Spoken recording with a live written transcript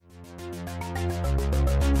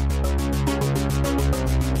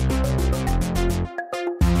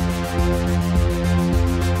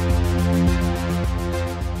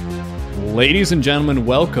Ladies and gentlemen,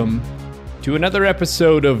 welcome to another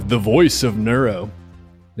episode of The Voice of Neuro.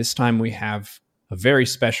 This time we have a very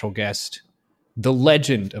special guest, the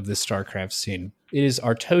legend of the StarCraft scene. It is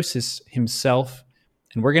Artosis himself,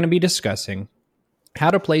 and we're going to be discussing how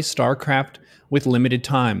to play StarCraft with limited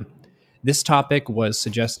time. This topic was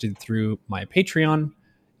suggested through my Patreon.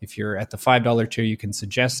 If you're at the $5 tier, you can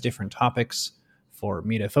suggest different topics for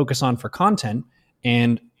me to focus on for content.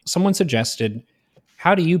 And someone suggested,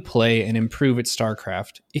 how do you play and improve at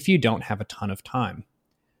StarCraft if you don't have a ton of time?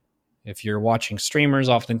 If you're watching streamers,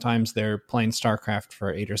 oftentimes they're playing StarCraft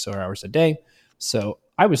for 8 or so hours a day. So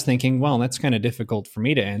I was thinking, well, that's kind of difficult for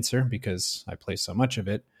me to answer because I play so much of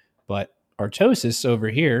it. But Artosis over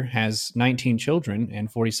here has 19 children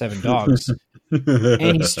and 47 dogs.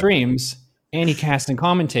 And he streams, and he casts and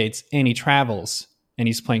commentates, and he travels. And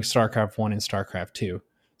he's playing StarCraft 1 and StarCraft 2.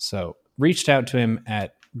 So reached out to him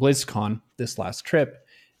at BlizzCon this last trip,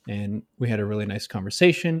 and we had a really nice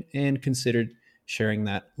conversation and considered sharing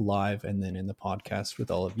that live and then in the podcast with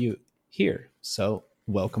all of you here. So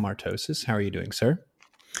welcome, Artosis. How are you doing, sir?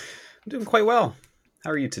 I'm doing quite well.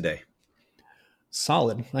 How are you today?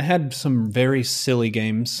 Solid. I had some very silly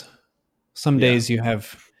games. Some days you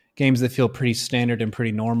have games that feel pretty standard and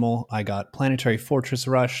pretty normal. I got Planetary Fortress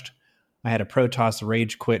rushed. I had a Protoss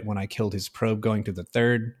rage quit when I killed his probe going to the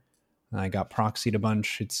third. I got proxied a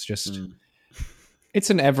bunch. It's just, it's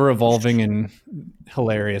an ever-evolving and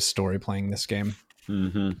hilarious story playing this game.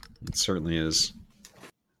 Mm-hmm. It certainly is.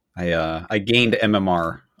 I gained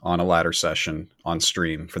MMR on a ladder session on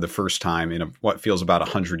stream for the first time in what feels about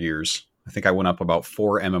 100 years. I think I went up about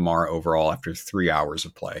 4 MMR overall after 3 hours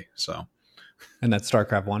of play. So, and that's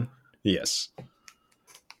StarCraft 1? Yes.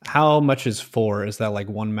 How much is 4? Is that like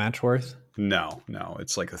one match worth? No.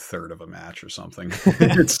 It's like a third of a match or something.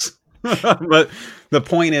 But the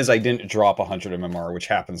point is I didn't drop 100 MMR, which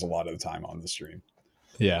happens a lot of the time on the stream.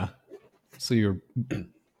 Yeah. So you're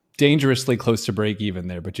dangerously close to break even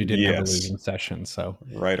there, but you didn't have a losing session. So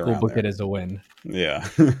we'll book it as a win. Yeah.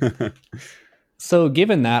 So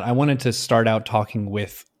given that, I wanted to start out talking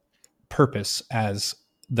with purpose as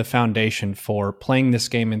the foundation for playing this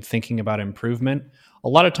game and thinking about improvement. A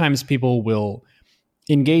lot of times people will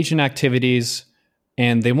engage in activities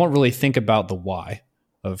and they won't really think about the why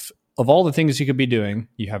of all the things you could be doing.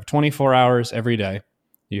 You have 24 hours every day.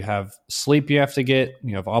 You have sleep you have to get.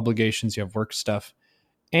 You have obligations. You have work stuff.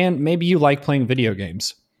 And maybe you like playing video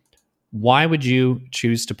games. Why would you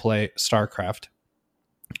choose to play StarCraft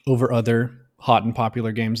over other hot and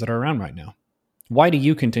popular games that are around right now? Why do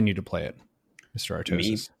you continue to play it, Mr.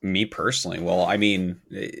 Artosis? Me personally, well, I mean,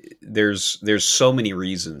 there's so many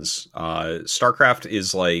reasons. StarCraft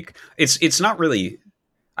is like, it's not really,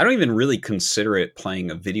 I don't even really consider it playing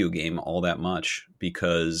a video game all that much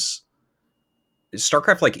because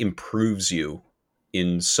StarCraft like improves you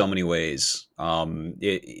in so many ways. I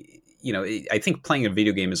think playing a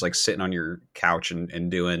video game is like sitting on your couch and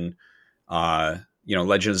doing,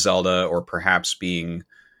 Legend of Zelda, or perhaps being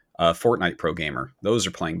a Fortnite pro gamer. Those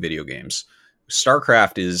are playing video games.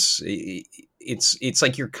 StarCraft is, it's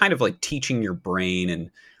like you're kind of like teaching your brain, and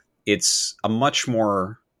it's a much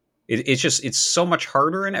more, it's so much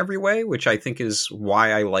harder in every way, which I think is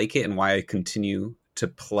why I like it and why I continue to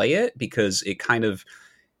play it, because it kind of,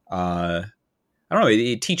 I don't know,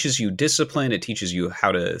 it teaches you discipline. It teaches you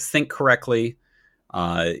how to think correctly.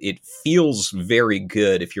 It feels very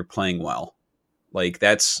good if you're playing well. Like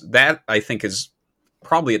that I think is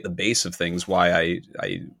probably at the base of things why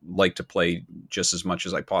I like to play just as much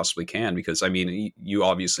as I possibly can, because I mean, you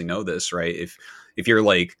obviously know this, right? If you're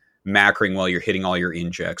like macroing well, you're hitting all your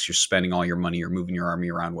injects, you're spending all your money, you're moving your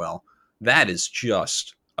army around well, that is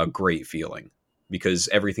just a great feeling because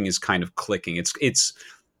everything is kind of clicking. It's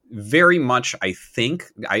very much, I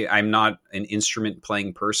think, I'm not an instrument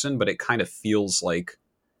playing person, but it kind of feels like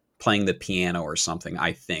playing the piano or something,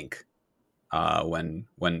 I think,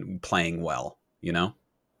 when playing well, you know?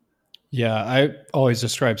 Yeah, I always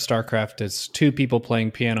describe StarCraft as two people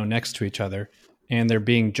playing piano next to each other, and they're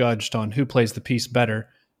being judged on who plays the piece better,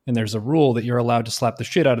 and there's a rule that you're allowed to slap the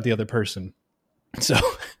shit out of the other person. So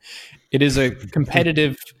it is a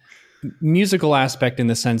competitive musical aspect in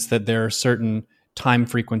the sense that there are certain time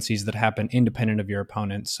frequencies that happen independent of your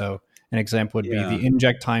opponent. So an example would be the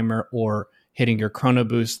inject timer or hitting your chrono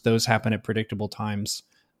boost. Those happen at predictable times.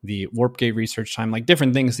 The warp gate research time, like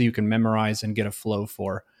different things that you can memorize and get a flow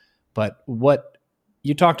for. But what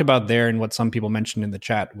you talked about there and what some people mentioned in the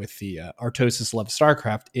chat with the Artosis Love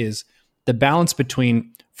StarCraft is the balance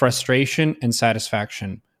between frustration and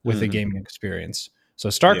satisfaction with a gaming experience. So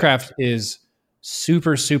StarCraft is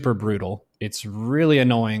super, super brutal. It's really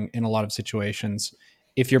annoying in a lot of situations.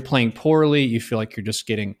 if you're playing poorly, you feel like you're just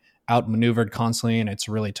getting outmaneuvered constantly and it's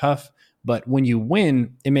really tough. But when you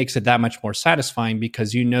win, it makes it that much more satisfying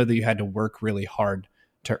because you know that you had to work really hard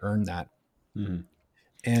to earn that. Mm-hmm.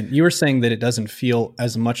 And you were saying that it doesn't feel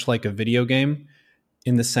as much like a video game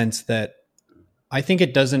in the sense that I think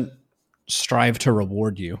it doesn't strive to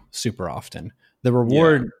reward you super often. The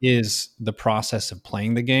reward is the process of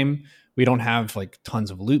playing the game. We don't have like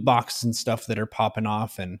tons of loot boxes and stuff that are popping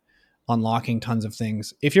off and unlocking tons of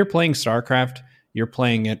things. If you're playing StarCraft, you're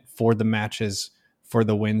playing it for the matches, for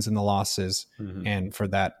the wins and the losses, and for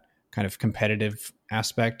that kind of competitive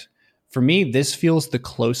aspect. For me, this feels the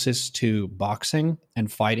closest to boxing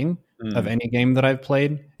and fighting of any game that I've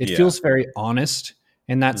played. It feels very honest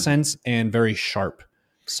in that sense and very sharp.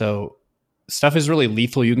 So stuff is really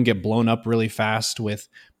lethal. You can get blown up really fast with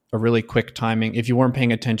a really quick timing. If you weren't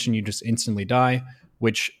paying attention, you just instantly die,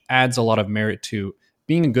 which adds a lot of merit to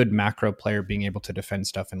being a good macro player, being able to defend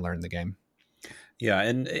stuff and learn the game. Yeah,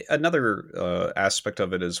 and another aspect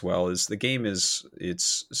of it as well is the game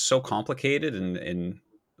it's so complicated and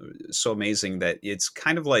so amazing that it's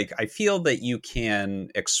kind of like I feel that you can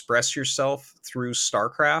express yourself through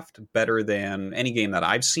StarCraft better than any game that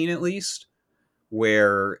I've seen, at least,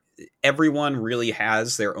 where everyone really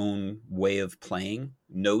has their own way of playing.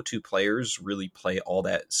 No two players really play all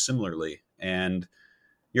that similarly, and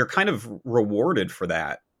you're kind of rewarded for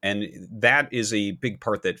that. And that is a big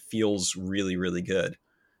part that feels really, really good.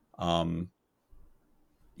 Yeah,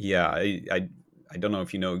 I don't know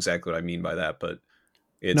if you know exactly what I mean by that, but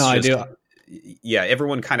it's No, just, I do. yeah,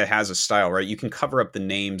 everyone kind of has a style, right? You can cover up the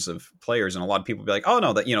names of players, and a lot of people be like, "Oh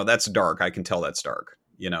no, that's dark. I can tell that's dark."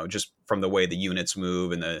 Just from the way the units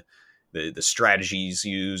move and the strategies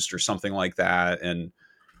used, or something like that, and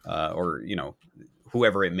or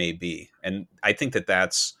whoever it may be. And I think that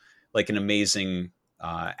that's like an amazing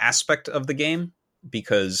aspect of the game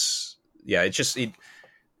because, yeah,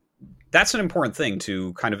 that's an important thing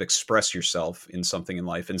to kind of express yourself in something in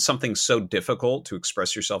life, and something so difficult to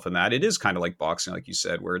express yourself in that. It is kind of like boxing, like you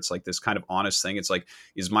said, where it's like this kind of honest thing. It's like,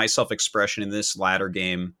 is my self-expression in this ladder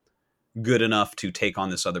game good enough to take on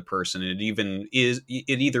this other person? And it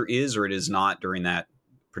either is or it is not during that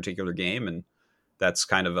particular game. And that's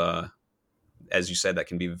kind of as you said, that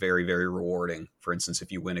can be very, very rewarding. For instance,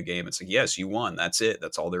 if you win a game, it's like, yes, you won. That's it.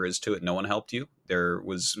 That's all there is to it. No one helped you. There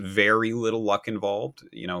was very little luck involved.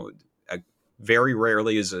 Very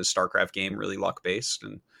rarely is a StarCraft game really luck based,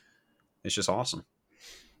 and it's just awesome.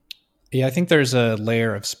 Yeah, I think there's a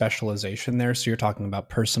layer of specialization there. So you're talking about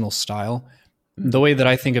personal style. The way that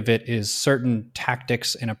I think of it is certain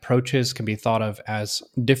tactics and approaches can be thought of as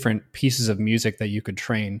different pieces of music that you could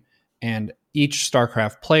train. And each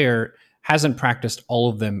StarCraft player hasn't practiced all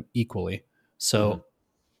of them equally. So,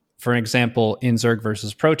 for example, in Zerg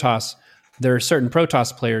versus Protoss, there are certain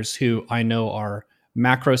Protoss players who I know are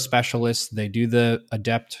macro specialists. They do the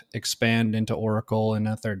Adept expand into Oracle and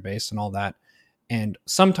a third base and all that. And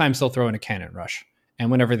sometimes they'll throw in a cannon rush.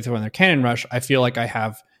 And whenever they throw in their cannon rush, I feel like I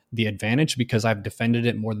have the advantage because I've defended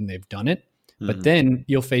it more than they've done it. But then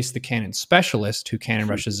you'll face the cannon specialist who cannon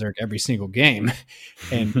rushes Zerg every single game.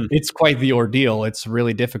 And it's quite the ordeal. It's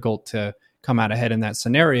really difficult to come out ahead in that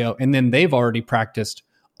scenario. And then they've already practiced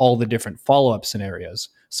all the different follow-up scenarios.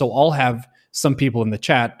 So I'll have some people in the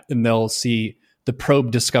chat and they'll see the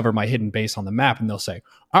probe discover my hidden base on the map. And they'll say,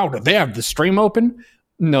 "Oh, do they have the stream open?"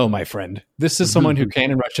 No, my friend. This is someone who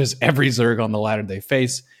cannon rushes every Zerg on the ladder they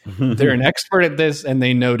face. They're an expert at this, and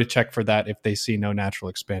they know to check for that if they see no natural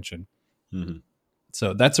expansion.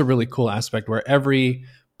 So that's a really cool aspect where every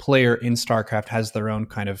player in StarCraft has their own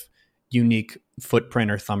kind of unique footprint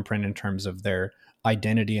or thumbprint in terms of their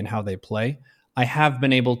identity and how they play. I have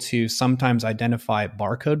been able to sometimes identify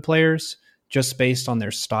barcode players just based on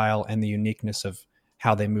their style and the uniqueness of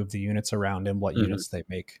how they move the units around and what units they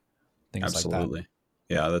make. Things Absolutely. like that.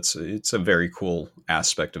 Yeah, it's a very cool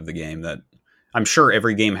aspect of the game that I'm sure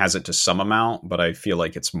every game has it to some amount, but I feel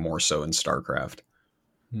like it's more so in StarCraft.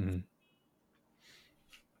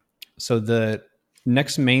 So the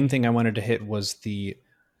next main thing I wanted to hit was the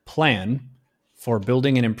plan for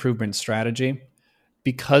building an improvement strategy.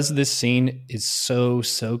 Because this scene is so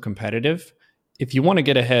competitive, if you want to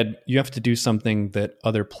get ahead, you have to do something that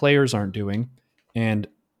other players aren't doing. And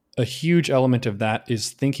a huge element of that is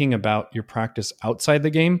thinking about your practice outside the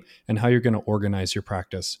game and how you're going to organize your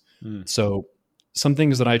practice. So some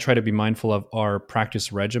things that I try to be mindful of are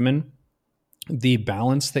practice regimen, the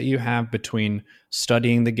balance that you have between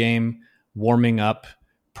studying the game, warming up,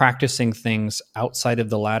 practicing things outside of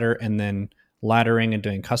the ladder, and then laddering and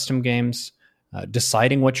doing custom games.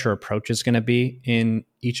 deciding what your approach is going to be in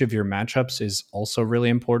each of your matchups is also really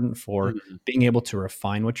important for being able to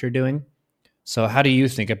refine what you're doing. So how do you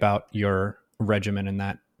think about your regimen in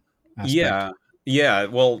that aspect? Yeah.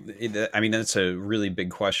 Well, I mean, that's a really big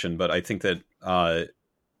question, but I think that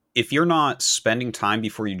if you're not spending time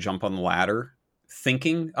before you jump on the ladder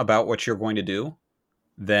thinking about what you're going to do,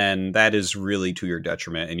 then that is really to your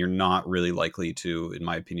detriment, and you're not really likely to, in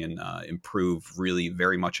my opinion, improve really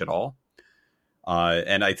very much at all.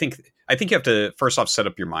 And I think you have to first off set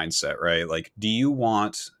up your mindset, right? Like, do you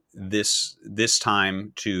want this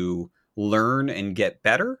time to learn and get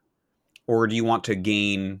better, or do you want to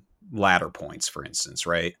gain ladder points, for instance,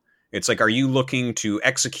 right? It's like, are you looking to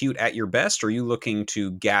execute at your best, or are you looking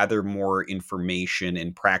to gather more information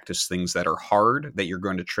and practice things that are hard that you're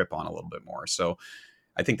going to trip on a little bit more? So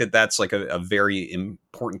I think that that's like a very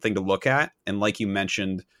important thing to look at. And like you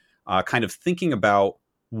mentioned, kind of thinking about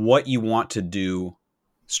what you want to do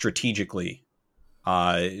strategically.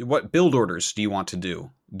 What build orders do you want to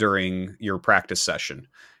do during your practice session?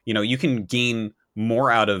 You know, you can gain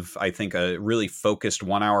more out of, I think, a really focused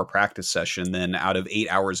 1 hour practice session than out of 8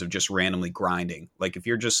 hours of just randomly grinding. Like if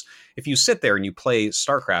you sit there and you play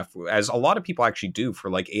StarCraft, as a lot of people actually do,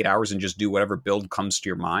 for like 8 hours and just do whatever build comes to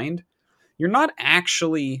your mind, you're not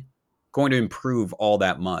actually going to improve all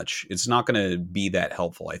that much. It's not going to be that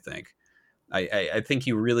helpful, I think. I think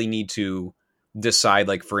you really need to decide,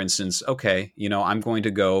 like, for instance, okay, you know, I'm going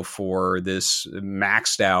to go for this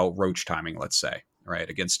maxed out roach timing, let's say, right,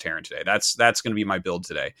 against Terran today. That's going to be my build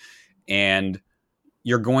today. And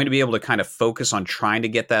you're going to be able to kind of focus on trying to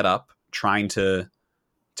get that up, trying to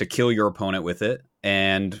kill your opponent with it,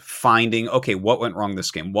 and finding, okay, what went wrong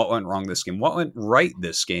this game? What went wrong this game? What went right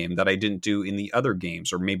this game that I didn't do in the other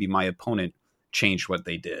games? Or maybe my opponent changed what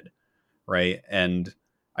they did, right? And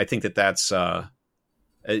I think that that's a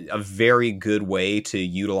very good way to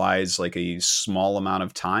utilize like a small amount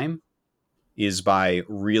of time, is by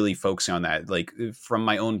really focusing on that. Like from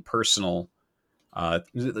my own personal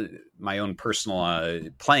playing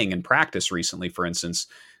and practice recently, for instance,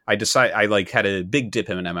 I like had a big dip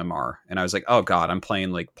in an MMR, and I was like, oh God, I'm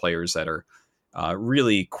playing like players that are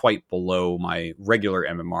really quite below my regular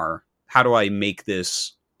MMR. How do I make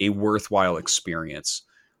this a worthwhile experience?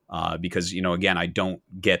 Because, you know, again, I don't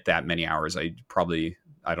get that many hours. I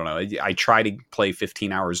don't know. I try to play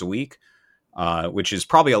 15 hours a week, which is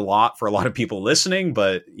probably a lot for a lot of people listening.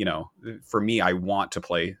 But, you know, for me, I want to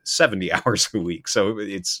play 70 hours a week. So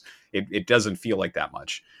it doesn't feel like that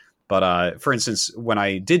much. But for instance, when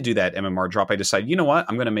I did do that MMR drop, I decided, you know what,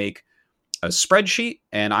 I'm going to make a spreadsheet,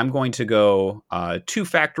 and I'm going to go 2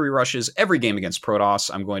 factory rushes every game against Protoss.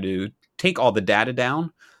 I'm going to take all the data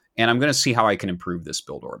down, and I'm going to see how I can improve this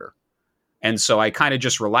build order. And so I kind of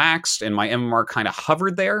just relaxed, and my MMR kind of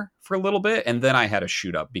hovered there for a little bit. And then I had a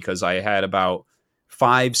shoot up because I had about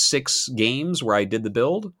 5-6 games where I did the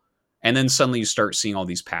build. And then suddenly you start seeing all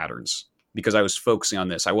these patterns because I was focusing on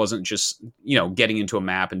this. I wasn't just, you know, getting into a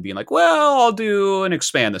map and being like, well, I'll do an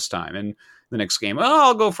expand this time. And the next game, oh,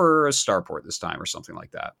 I'll go for a starport this time or something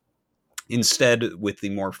like that. Instead, with the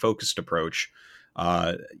more focused approach,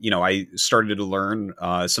 you know, I started to learn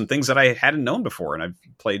some things that I hadn't known before. And I've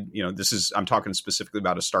played, you know, I'm talking specifically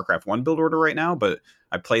about a StarCraft 1 build order right now, but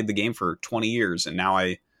I played the game for 20 years. And now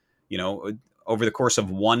you know, over the course of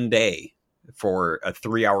one day for a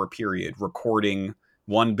 3-hour period, recording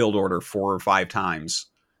one build order 4 or 5 times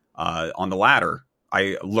on the ladder,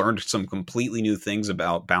 I learned some completely new things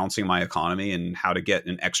about balancing my economy and how to get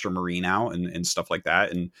an extra Marine out and stuff like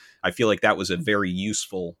that. And I feel like that was a very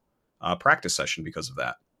useful practice session because of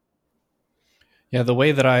that. Yeah, the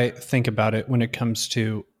way that I think about it when it comes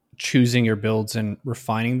to choosing your builds and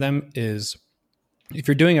refining them is, if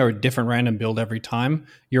you're doing a different random build every time,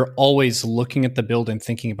 you're always looking at the build and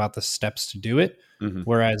thinking about the steps to do it. Mm-hmm.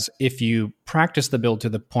 Whereas if you practice the build to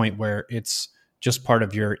the point where it's just part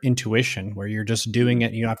of your intuition, where you're just doing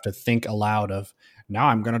it, you don't have to think aloud of, now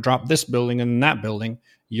I'm going to drop this building and that building.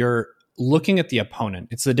 You're looking at the opponent.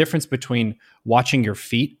 It's the difference between watching your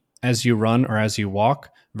feet as you run or as you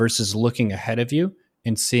walk versus looking ahead of you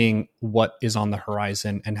and seeing what is on the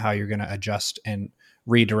horizon and how you're going to adjust and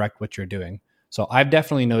redirect what you're doing. So I've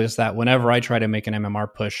definitely noticed that whenever I try to make an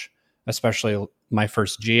MMR push, especially my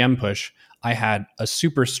first GM push, I had a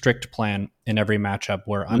super strict plan in every matchup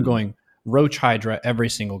where I'm going Roach Hydra every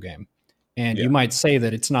single game. And you might say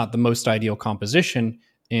that it's not the most ideal composition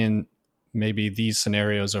in maybe these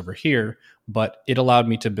scenarios over here, but it allowed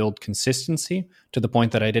me to build consistency to the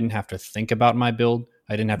point that I didn't have to think about my build.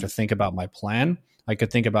 I didn't have to think about my plan. I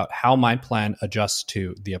could think about how my plan adjusts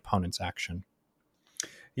to the opponent's action.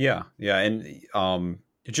 Yeah. And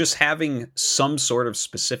just having some sort of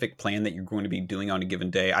specific plan that you're going to be doing on a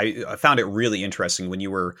given day. I found it really interesting when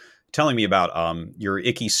you were telling me about your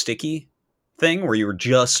icky sticky thing where you were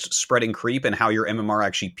just spreading creep and how your MMR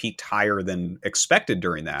actually peaked higher than expected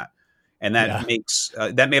during that. And that Yeah. makes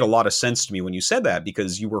that made a lot of sense to me when you said that,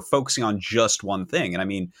 because you were focusing on just one thing. And I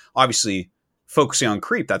mean, obviously focusing on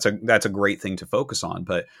creep, that's a great thing to focus on,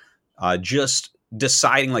 but just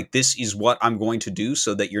deciding like, this is what I'm going to do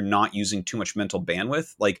so that you're not using too much mental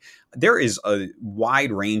bandwidth. Like, there is a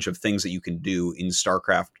wide range of things that you can do in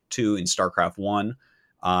StarCraft 2, in StarCraft 1,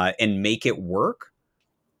 and make it work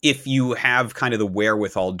if you have kind of the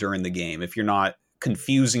wherewithal during the game. If you're not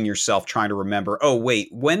confusing yourself trying to remember, oh, wait,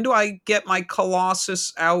 when do I get my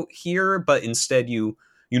Colossus out here? But instead you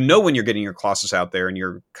know when you're getting your Colossus out there, and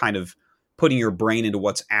you're kind of putting your brain into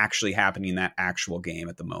what's actually happening in that actual game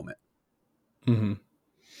at the moment. Mm-hmm.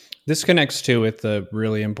 This connects too with the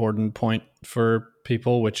really important point for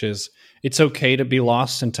people, which is it's okay to be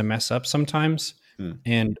lost and to mess up sometimes.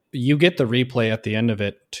 And you get the replay at the end of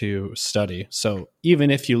it to study. So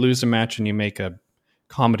even if you lose a match and you make a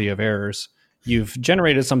comedy of errors, you've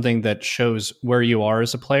generated something that shows where you are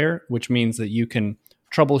as a player, which means that you can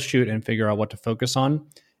troubleshoot and figure out what to focus on.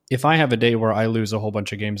 If I have a day where I lose a whole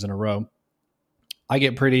bunch of games in a row, I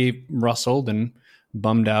get pretty rustled and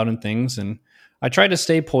bummed out and things. And I try to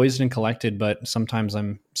stay poised and collected, but sometimes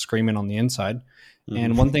I'm screaming on the inside. Mm-hmm.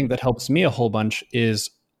 And one thing that helps me a whole bunch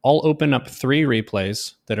is I'll open up 3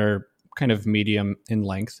 replays that are kind of medium in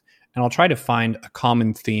length, and I'll try to find a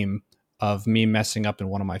common theme of me messing up in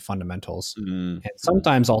one of my fundamentals. Mm-hmm. And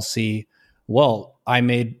sometimes I'll see, well, I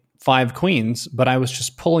made 5 queens, but I was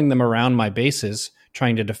just pulling them around my bases,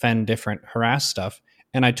 trying to defend different harass stuff,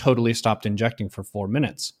 and I totally stopped injecting for 4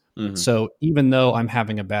 minutes. Mm-hmm. So even though I'm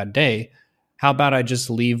having a bad day, how about I just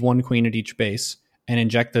leave 1 queen at each base and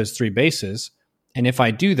inject those 3 bases? And if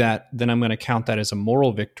I do that, then I'm going to count that as a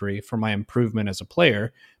moral victory for my improvement as a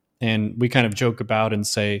player. And we kind of joke about and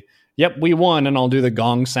say, yep, we won. And I'll do the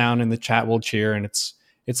gong sound and the chat will cheer. And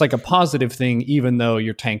it's like a positive thing, even though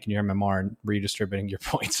you're tanking your MMR and redistributing your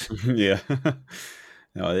points. Yeah.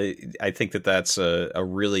 No, I think that's a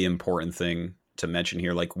really important thing to mention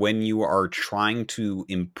here. Like, when you are trying to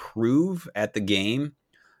improve at the game,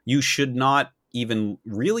 you should not even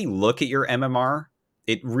really look at your MMR.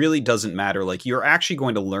 It really doesn't matter. Like, you're actually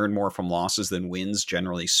going to learn more from losses than wins,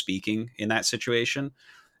 generally speaking, in that situation.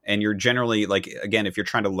 And you're generally, like, again, if you're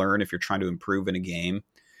trying to learn, if you're trying to improve in a game,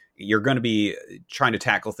 you're going to be trying to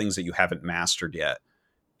tackle things that you haven't mastered yet.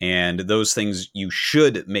 And those things you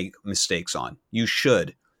should make mistakes on. You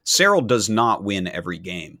should. Cyril does not win every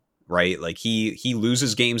game, right? Like, he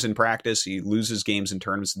loses games in practice. He loses games in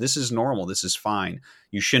tournaments. This is normal. This is fine.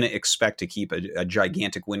 You shouldn't expect to keep a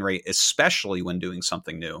gigantic win rate, especially when doing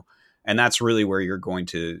something new. And that's really where you're going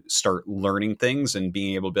to start learning things and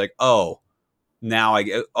being able to be like, oh, now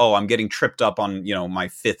I'm getting tripped up on, my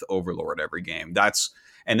 5th Overlord every game.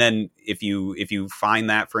 And then if you find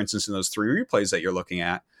that, for instance, in those 3 replays that you're looking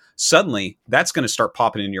at, suddenly that's going to start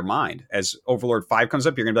popping in your mind. As Overlord 5 comes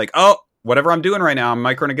up, you're going to be like, oh, whatever I'm doing right now, I'm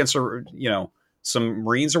microing against some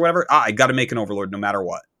Marines or whatever. I got to make an Overlord no matter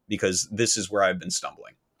what, because this is where I've been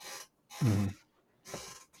stumbling. Mm-hmm.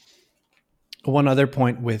 One other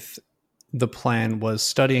point with the plan was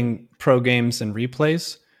studying pro games and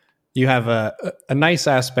replays. You have a nice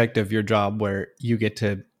aspect of your job where you get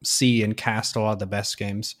to see and cast a lot of the best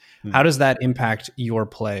games. Mm-hmm. How does that impact your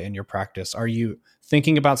play and your practice? Are you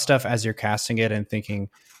thinking about stuff as you're casting it and thinking,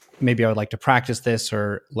 maybe I would like to practice this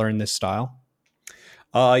or learn this style?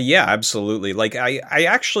 Yeah, absolutely. Like, I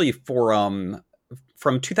actually, from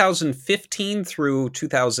 2015 through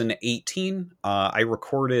 2018, I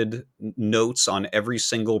recorded notes on every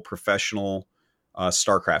single professional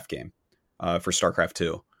StarCraft game for StarCraft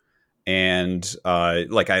 2. And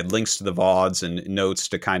like, I had links to the VODs and notes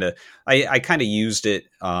to kind of, I kind of used it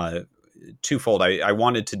twofold. I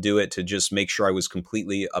wanted to do it to just make sure I was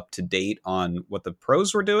completely up to date on what the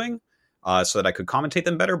pros were doing, so that I could commentate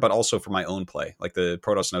them better, but also for my own play. Like, the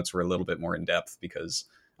Protoss notes were a little bit more in depth because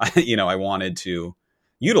I wanted to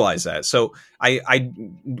utilize that. So I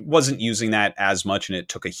wasn't using that as much, and it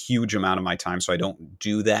took a huge amount of my time. So I don't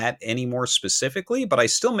do that anymore specifically, but I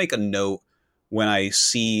still make a note when I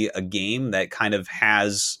see a game that kind of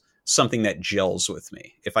has something that gels with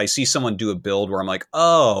me. If I see someone do a build where I'm like,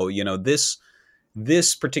 oh,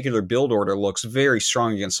 this particular build order looks very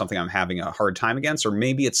strong against something I'm having a hard time against, or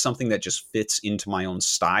maybe it's something that just fits into my own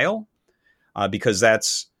style, because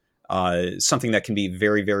that's something that can be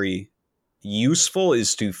very, very useful,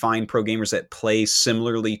 is to find pro gamers that play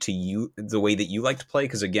similarly to you, the way that you like to play.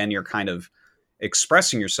 Because again, you're kind of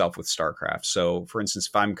expressing yourself with StarCraft. So, for instance,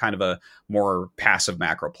 if I'm kind of a more passive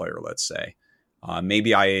macro player, let's say,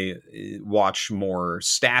 maybe I watch more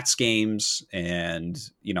stats games, and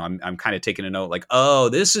I'm kind of taking a note like, oh,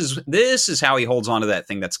 this is how he holds on to that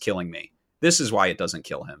thing that's killing me. This is why it doesn't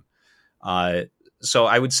kill him. So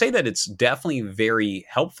I would say that it's definitely very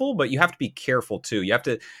helpful, but you have to be careful too. You have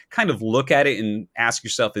to kind of look at it and ask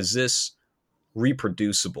yourself, is this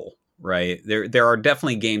reproducible? Right? There are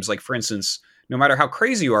definitely games like, for instance, no matter how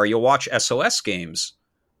crazy you are, you'll watch SOS games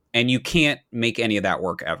and you can't make any of that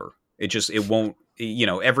work ever. It won't,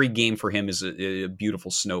 every game for him is a beautiful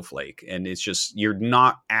snowflake. And it's just, you're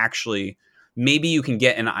not actually, maybe you can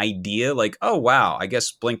get an idea like, oh, wow, I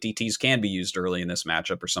guess Blink DTs can be used early in this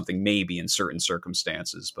matchup or something, maybe in certain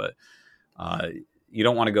circumstances. But you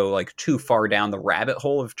don't want to go like too far down the rabbit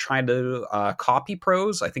hole of trying to copy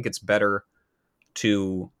pros. I think it's better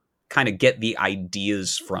to kind of get the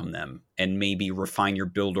ideas from them and maybe refine your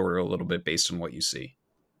build order a little bit based on what you see.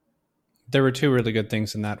 There were two really good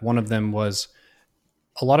things in that. One of them was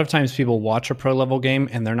a lot of times people watch a pro level game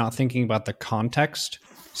and they're not thinking about the context.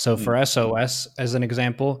 So for SOS, as an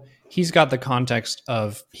example, he's got the context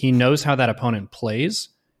of he knows how that opponent plays.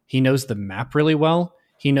 He knows the map really well.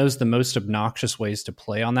 He knows the most obnoxious ways to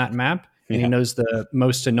play on that map. And he knows the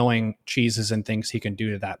most annoying cheeses and things he can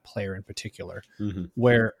do to that player in particular.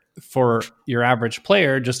 Where for your average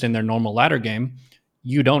player, just in their normal ladder game,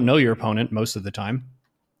 you don't know your opponent most of the time.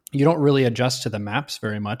 You don't really adjust to the maps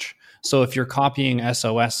very much. So if you're copying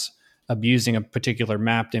SOS, abusing a particular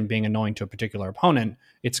map and being annoying to a particular opponent,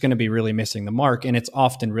 it's going to be really missing the mark. And it's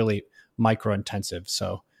often really micro intensive.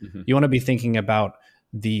 So you want to be thinking about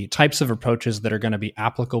the types of approaches that are going to be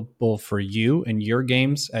applicable for you and your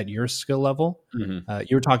games at your skill level.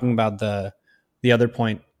 You were talking about the other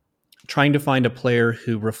point, trying to find a player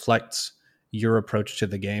who reflects your approach to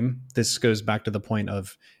the game. This goes back to the point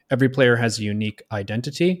of every player has a unique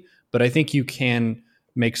identity, but I think you can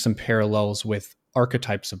make some parallels with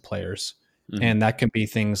archetypes of players. And that can be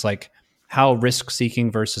things like how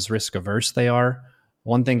risk-seeking versus risk-averse they are.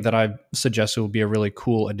 One thing that I've suggested would be a really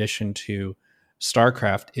cool addition to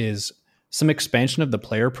StarCraft is some expansion of the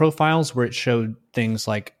player profiles where it showed things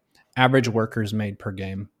like average workers made per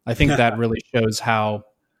game. I think that really shows how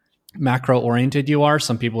macro oriented you are.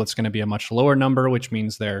 Some people, it's going to be a much lower number, which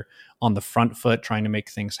means they're on the front foot trying to make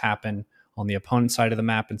things happen on the opponent's side of the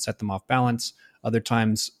map and set them off balance. Other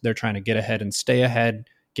times they're trying to get ahead and stay ahead,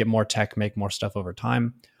 get more tech, make more stuff over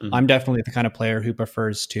time. I'm definitely the kind of player who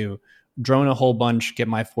prefers to drone a whole bunch, get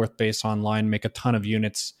my fourth base online, make a ton of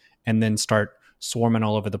units, and then start swarming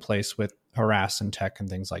all over the place with harass and tech and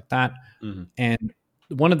things like that. And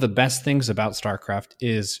one of the best things about StarCraft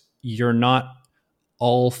is you're not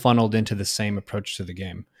all funneled into the same approach to the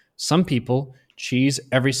game. Some people cheese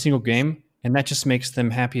every single game, and that just makes them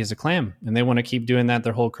happy as a clam. And they want to keep doing that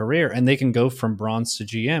their whole career. And they can go from bronze to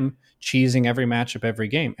GM, cheesing every matchup, every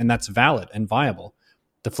game. And that's valid and viable.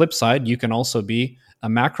 The flip side, you can also be a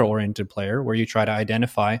macro-oriented player where you try to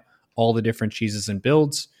identify all the different cheeses and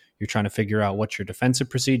builds. You're trying to figure out what your defensive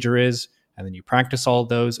procedure is, and then you practice all of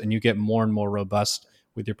those, and you get more and more robust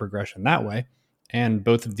with your progression that way. And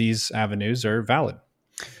both of these avenues are valid.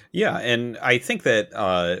 Yeah, and I think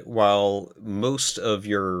that while most of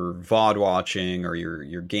your VOD watching or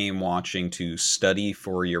your game watching to study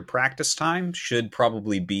for your practice time should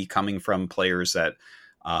probably be coming from players that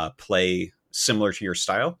play similar to your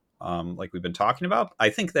style, like we've been talking about, I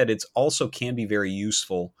think that it's also can be very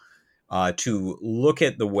useful to look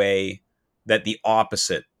at the way that the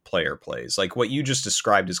opposite player plays. Like what you just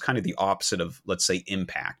described is kind of the opposite of, let's say,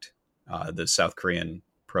 Impact, the South Korean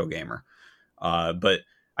pro gamer. But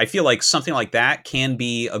I feel like something like that can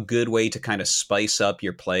be a good way to kind of spice up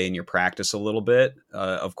your play and your practice a little bit.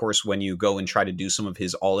 Of course, when you go and try to do some of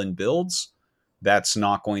his all-in builds, that's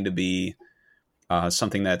not going to be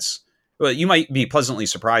something that's... Well, you might be pleasantly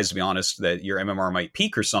surprised, to be honest, that your MMR might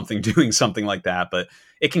peak or something doing something like that, but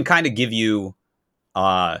it can kind of give you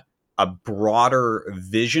a broader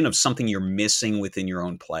vision of something you're missing within your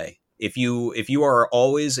own play. If you are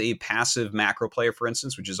always a passive macro player, for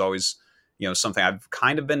instance, which is always something I've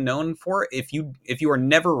kind of been known for, if you are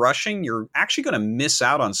never rushing, you're actually going to miss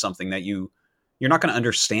out on something that you're not going to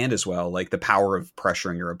understand as well, like the power of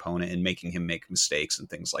pressuring your opponent and making him make mistakes and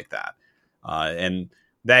things like that. And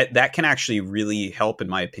that can actually really help, in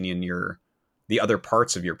my opinion, the other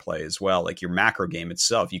parts of your play as well, like your macro game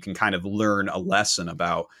itself. You can kind of learn a lesson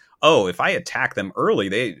about, oh, if I attack them early,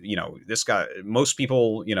 most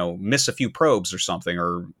people, miss a few probes or something,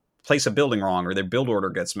 or place a building wrong, or their build order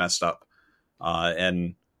gets messed up.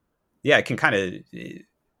 And yeah, it can kind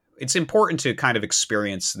of it's important to kind of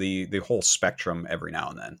experience the whole spectrum every now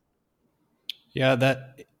and then. Yeah,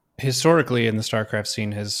 that historically in the StarCraft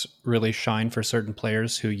scene has really shined for certain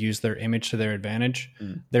players who use their image to their advantage.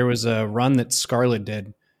 There was a run that Scarlet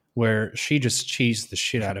did where she just cheesed the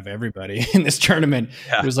shit out of everybody in this tournament.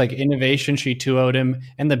 Yeah. It was like innovation. She 2-0'd him.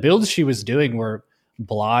 And the builds she was doing were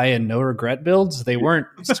Bly and no regret builds. They weren't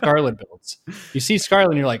Scarlet builds. You see Scarlet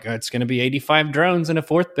and you're like, oh, it's going to be 85 drones in a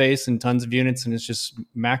fourth base and tons of units. And it's just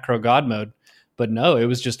macro God mode. But no, it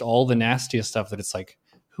was just all the nastiest stuff that it's like,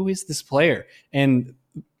 who is this player? And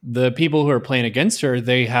the people who are playing against her,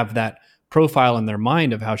 they have that profile in their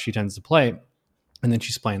mind of how she tends to play. And then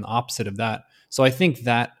she's playing the opposite of that. So I think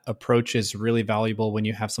that approach is really valuable when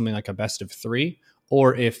you have something like a best of 3,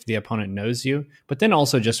 or if the opponent knows you, but then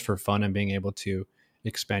also just for fun and being able to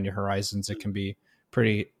expand your horizons. It can be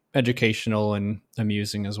pretty educational and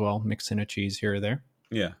amusing as well. Mix in a cheese here or there.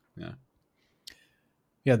 Yeah.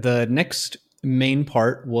 The next main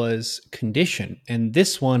part was condition. And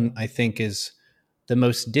this one I think is the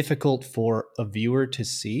most difficult for a viewer to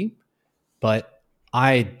see, but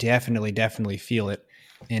I definitely feel it.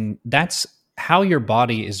 And that's how your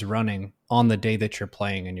body is running on the day that you're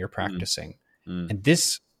playing and you're practicing. And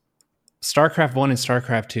this StarCraft 1 and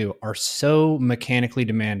StarCraft 2 are so mechanically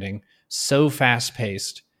demanding, so fast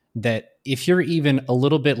paced that if you're even a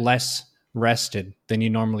little bit less rested than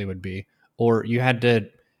you normally would be, or you had to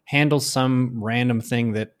handle some random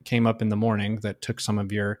thing that came up in the morning that took some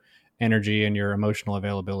of your energy and your emotional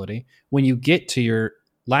availability, when you get to your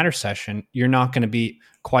ladder session, you're not going to be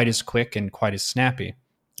quite as quick and quite as snappy.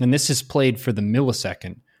 And this is played for the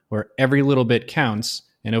millisecond, where every little bit counts.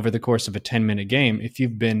 And over the course of a 10-minute game, if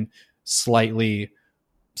you've been slightly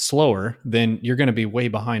slower, then you're going to be way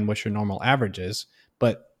behind what your normal average is.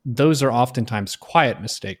 But those are oftentimes quiet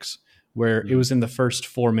mistakes, where it was in the first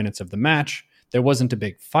 4 minutes of the match. There wasn't a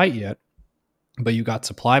big fight yet, but you got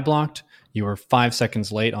supply blocked. You were 5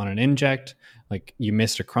 seconds late on an inject. Like you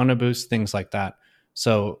missed a chrono boost, things like that.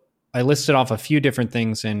 So I listed off a few different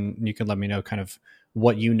things, and you can let me know kind of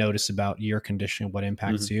what you notice about your condition, what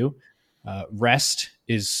impacts you. Rest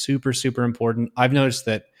is super, super important. I've noticed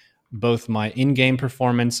that both my in-game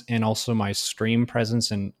performance and also my stream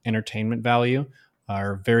presence and entertainment value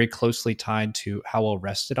are very closely tied to how well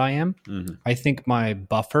rested I am. I think my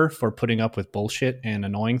buffer for putting up with bullshit and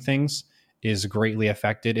annoying things is greatly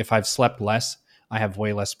affected. If I've slept less, I have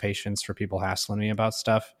way less patience for people hassling me about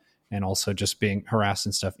stuff and also just being harassed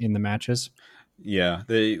and stuff in the matches. Yeah,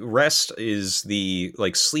 the rest is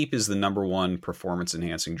sleep is the number one performance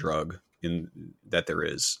enhancing drug in that there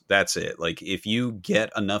is. That's it. Like if you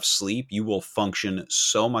get enough sleep, you will function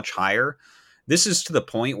so much higher. This is to the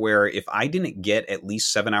point where if I didn't get at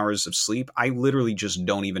least 7 hours of sleep, I literally just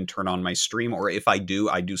don't even turn on my stream. Or if I do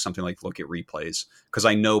something like look at replays because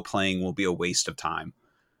I know playing will be a waste of time.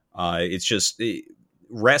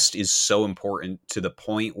 Rest is so important to the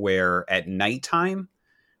point where at nighttime,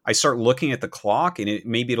 I start looking at the clock and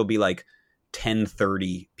maybe it'll be like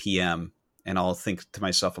 10:30 p.m. And I'll think to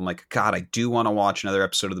myself, I'm like, God, I do want to watch another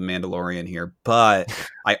episode of The Mandalorian here, but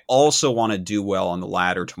I also want to do well on the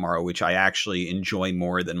ladder tomorrow, which I actually enjoy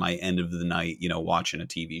more than my end of the night, watching a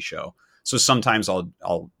TV show. So sometimes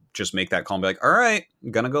I'll just make that call and be like, all right, I'm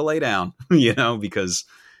going to go lay down, because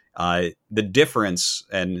the difference,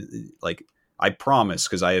 and like, I promise,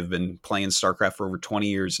 because I have been playing StarCraft for over 20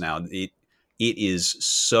 years now, it is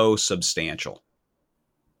so substantial.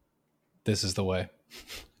 This is the way.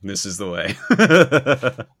 This is the way.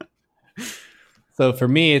 So for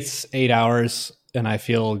me, it's 8 hours and I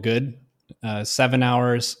feel good. 7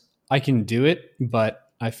 hours, I can do it, but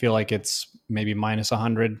I feel like it's maybe minus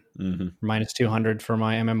 100, minus 200 for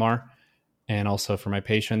my MMR and also for my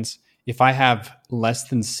patience. If I have less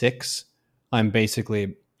than 6, I'm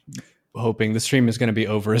basically hoping the stream is going to be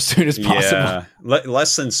over as soon as possible. Yeah,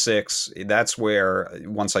 less than 6. That's where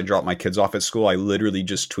once I drop my kids off at school, I literally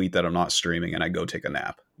just tweet that I'm not streaming and I go take a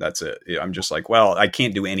nap. That's it. I'm just like, well, I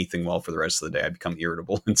can't do anything well for the rest of the day. I become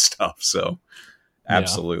irritable and stuff. So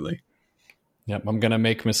absolutely. Yep. I'm going to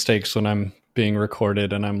make mistakes when I'm being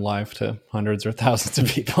recorded and I'm live to hundreds or thousands of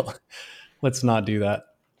people. Let's not do that.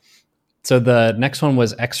 So the next one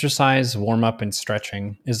was exercise, warm up, and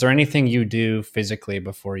stretching. Is there anything you do physically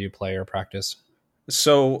before you play or practice?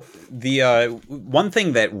 So the one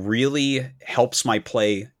thing that really helps my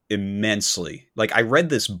play immensely, like I read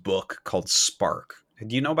this book called Spark.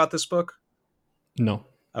 Do you know about this book? No.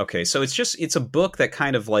 Okay, so it's a book that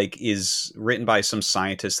kind of like is written by some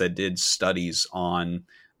scientists that did studies on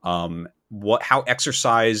how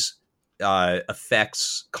exercise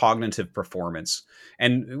affects cognitive performance.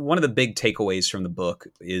 And one of the big takeaways from the book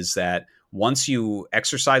is that once you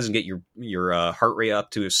exercise and get your heart rate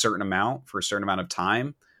up to a certain amount for a certain amount of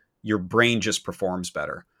time, your brain just performs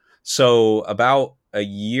better. So about a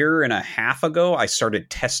year and a half ago, I started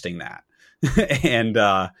testing that. And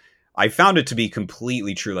I found it to be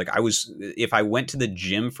completely true. Like if I went to the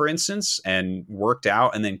gym, for instance, and worked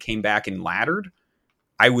out and then came back and laddered,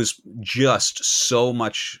 I was just so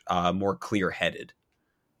much more clear-headed.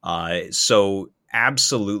 So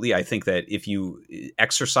absolutely, I think that if you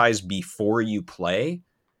exercise before you play,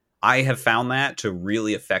 I have found that to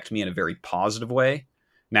really affect me in a very positive way.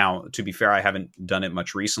 Now, to be fair, I haven't done it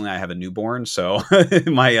much recently. I have a newborn, so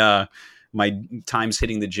my times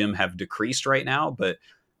hitting the gym have decreased right now, but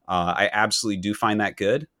I absolutely do find that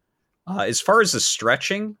good. As far as the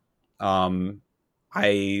stretching,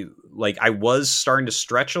 I was starting to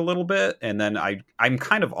stretch a little bit, and then I'm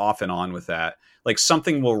kind of off and on with that. Like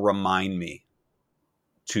something will remind me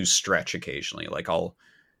to stretch occasionally. Like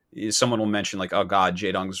someone will mention like, oh God,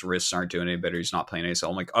 Jaedong's wrists aren't doing any better. He's not playing ASL.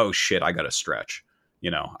 I'm like, oh shit, I gotta stretch.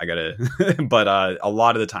 I gotta. But a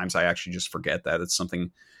lot of the times I actually just forget that. It's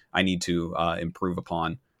something I need to improve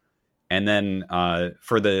upon. And then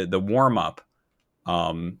for the warm up,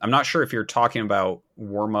 I'm not sure if you're talking about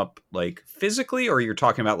warm up like physically or you're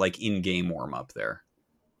talking about like in game warm up there.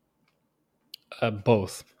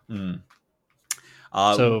 Both. Mm.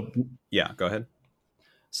 So yeah, go ahead.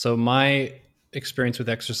 So my experience with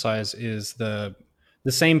exercise is the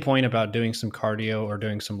same point about doing some cardio or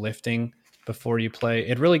doing some lifting before you play.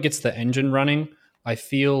 It really gets the engine running. I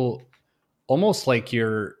feel almost like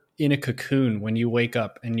you're in a cocoon when you wake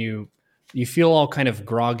up and you feel all kind of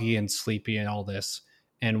groggy and sleepy and all this.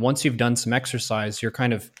 And once you've done some exercise, you're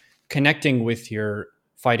kind of connecting with your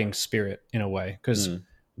fighting spirit in a way, because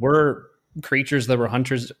we're creatures that were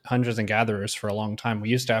hunters and gatherers for a long time. We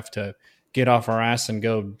used to have to get off our ass and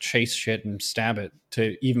go chase shit and stab it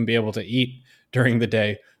to even be able to eat during the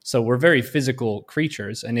day. So we're very physical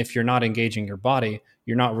creatures. And if you're not engaging your body,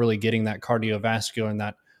 you're not really getting that cardiovascular and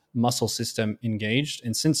that muscle system engaged.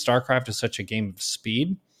 And since StarCraft is such a game of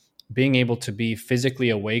speed, being able to be physically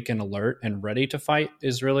awake and alert and ready to fight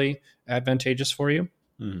is really advantageous for you.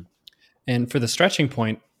 And for the stretching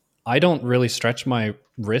point, I don't really stretch my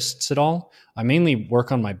wrists at all. I mainly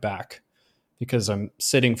work on my back because I'm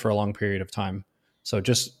sitting for a long period of time. So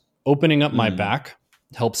just opening up my back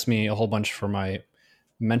helps me a whole bunch for my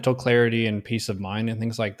mental clarity and peace of mind and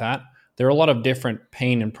things like that. There are a lot of different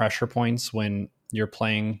pain and pressure points when you're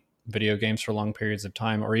playing video games for long periods of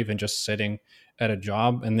time, or even just sitting at a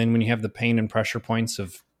job. And then when you have the pain and pressure points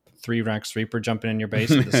of 3-Rex Reaper jumping in your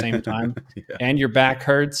base at the same time, and your back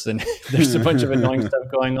hurts and there's a bunch of annoying stuff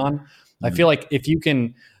going on. I feel like if you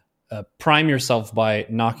can prime yourself by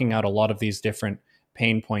knocking out a lot of these different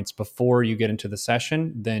pain points before you get into the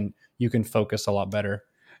session, then you can focus a lot better.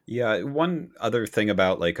 Yeah, one other thing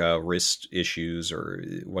about like wrist issues or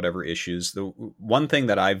whatever issues, the one thing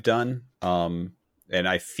that I've done, and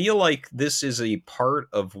I feel like this is a part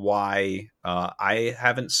of why I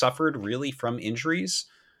haven't suffered really from injuries,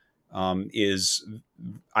 is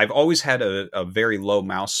I've always had a very low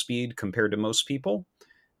mouse speed compared to most people.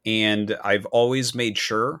 And I've always made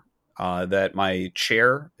sure that my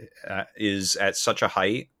chair is at such a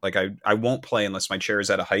height. Like I won't play unless my chair is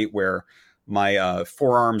at a height where my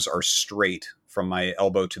forearms are straight from my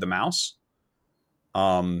elbow to the mouse.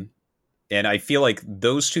 And I feel like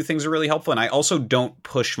those two things are really helpful. And I also don't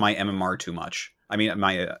push my MMR too much. I mean,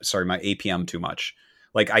 my APM too much.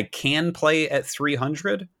 Like I can play at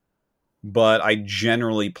 300, but I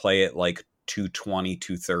generally play at like 220,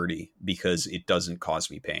 230 because it doesn't cause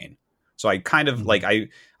me pain. So I kind of like,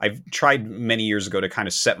 I've tried many years ago to kind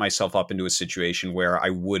of set myself up into a situation where I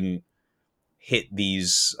wouldn't hit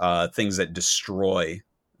these things that destroy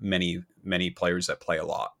many players that play a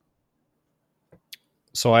lot.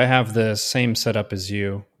 So I have the same setup as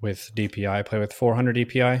you with DPI. I play with 400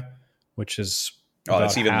 DPI, which is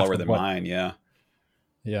that's even lower than mine.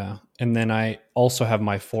 Yeah. And then I also have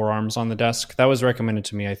my forearms on the desk. That was recommended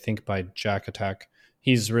to me, I think, by Jack Attack.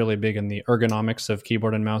 He's really big in the ergonomics of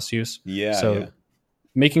keyboard and mouse use.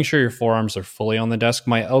 Making sure your forearms are fully on the desk.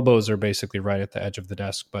 My elbows are basically right at the edge of the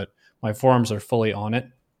desk, but my forearms are fully on it.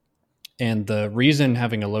 And the reason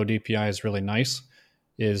having a low DPI is really nice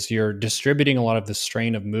is you're distributing a lot of the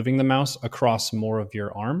strain of moving the mouse across more of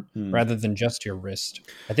your arm rather than just your wrist.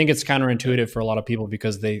 I think it's counterintuitive for a lot of people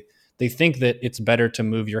because they think that it's better to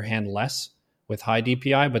move your hand less with high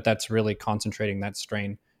DPI, but that's really concentrating that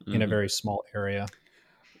strain in a very small area.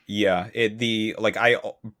 Yeah, I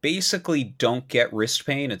basically don't get wrist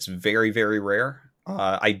pain. It's very, very rare.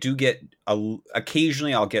 I do get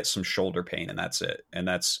occasionally I'll get some shoulder pain, and that's it. And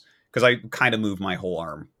that's because I kind of move my whole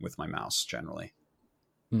arm with my mouse generally.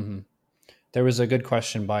 Mm-hmm. There was a good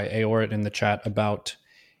question by Aorit in the chat about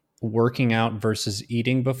working out versus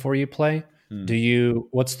eating before you play.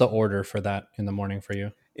 What's the order for that in the morning for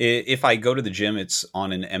you? If I go to the gym, it's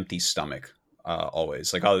on an empty stomach,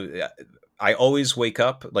 always. Like I always wake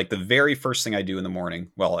up, like the very first thing I do in the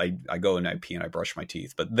morning. Well, I go and I pee and I brush my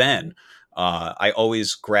teeth, but then I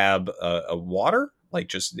always grab a water, like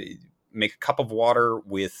just make a cup of water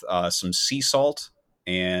with some sea salt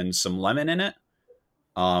and some lemon in it,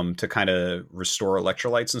 to kind of restore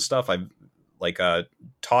electrolytes and stuff.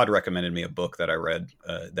 Todd recommended me a book that I read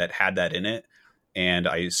that had that in it, and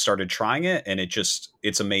I started trying it, and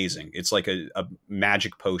it's amazing. It's like a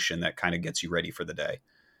magic potion that kind of gets you ready for the day.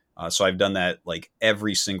 So I've done that like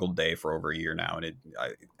every single day for over a year now, and I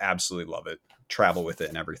absolutely love it. Travel with it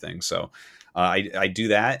and everything. So I do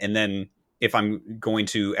that, and then if I'm going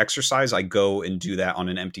to exercise, I go and do that on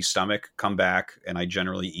an empty stomach, come back, and I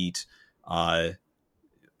generally eat.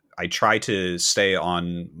 I try to stay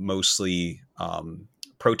on mostly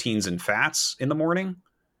proteins and fats in the morning.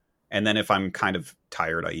 And then if I'm kind of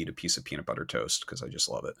tired, I eat a piece of peanut butter toast because I just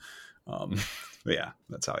love it. But yeah,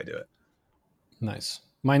 that's how I do it. Nice.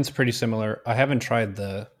 Mine's pretty similar. I haven't tried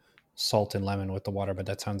the salt and lemon with the water, but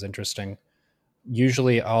that sounds interesting.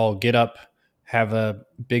 Usually I'll get up, have a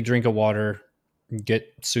big drink of water,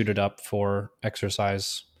 get suited up for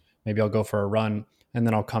exercise. Maybe I'll go for a run, and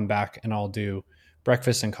then I'll come back and I'll do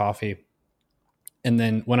breakfast and coffee. And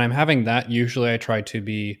then when I'm having that, usually I try to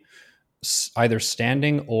be either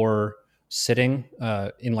standing or sitting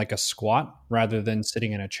in like a squat rather than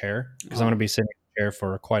sitting in a chair, because I'm going to be sitting in a chair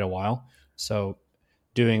for quite a while. So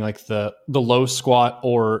doing like the low squat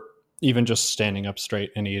or even just standing up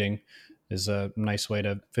straight and eating is a nice way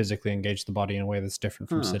to physically engage the body in a way that's different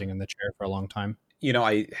from sitting in the chair for a long time. You know,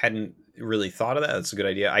 I hadn't really thought of that. That's a good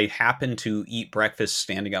idea. I happen to eat breakfast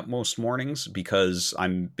standing up most mornings because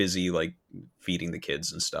I'm busy like feeding the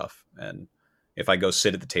kids and stuff. And if I go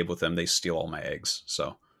sit at the table with them, they steal all my eggs.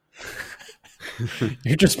 So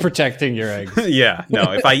you're just protecting your eggs. Yeah.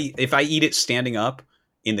 No, if I eat it standing up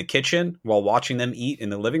in the kitchen while watching them eat in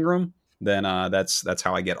the living room, then that's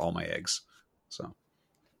how I get all my eggs. So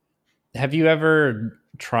have you ever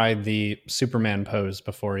tried the Superman pose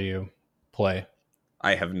before you play?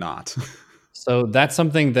 I have not. So that's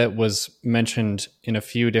something that was mentioned in a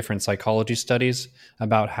few different psychology studies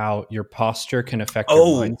about how your posture can affect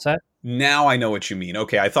your mindset. Now I know what you mean.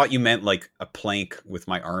 Okay, I thought you meant like a plank with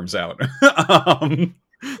my arms out.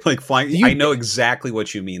 Like flying. I know exactly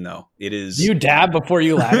what you mean, though. It is. Do you dab before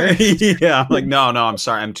you ladder? Yeah, I'm like, no, I'm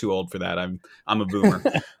sorry. I'm too old for that. I'm a boomer.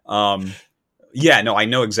 Yeah, no, I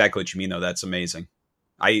know exactly what you mean, though. That's amazing.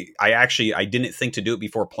 I didn't think to do it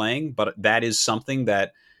before playing, but that is something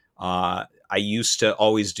that I used to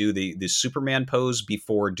always do the Superman pose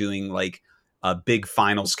before doing like a big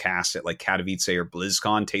finals cast at like Katowice or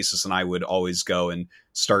BlizzCon. Tasis and I would always go and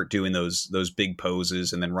start doing those big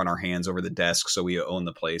poses and then run our hands over the desk so we own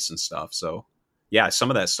the place and stuff. So yeah,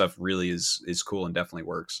 some of that stuff really is cool and definitely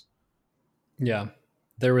works. Yeah.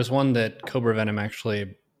 There was one that Cobra Venom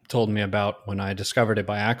actually told me about when I discovered it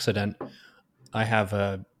by accident. I have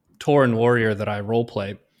a Tauren warrior that I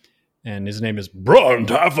roleplay, and his name is Brunt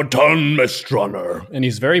Half-a-Ton Mistrunner. And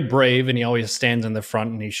he's very brave, and he always stands in the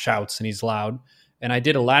front, and he shouts, and he's loud. And I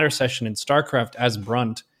did a ladder session in StarCraft as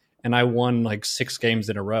Brunt, and I won like 6 games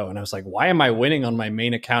in a row. And I was like, why am I winning on my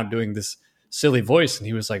main account doing this silly voice? And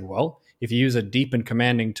he was like, well, if you use a deep and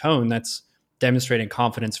commanding tone, that's demonstrating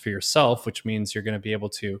confidence for yourself, which means you're going to be able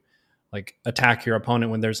to like attack your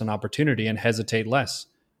opponent when there's an opportunity and hesitate less.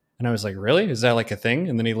 And I was like, really? Is that like a thing?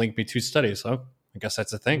 And then he linked me 2 studies. So I guess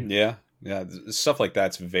that's a thing. Yeah. Yeah. Stuff like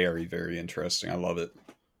that's very, very interesting. I love it.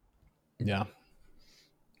 Yeah.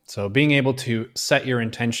 So being able to set your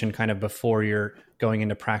intention kind of before you're going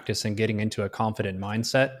into practice and getting into a confident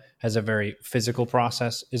mindset as a very physical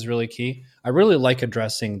process is really key. I really like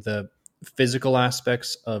addressing the physical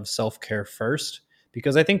aspects of self-care first,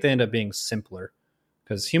 because I think they end up being simpler,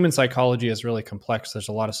 because human psychology is really complex. There's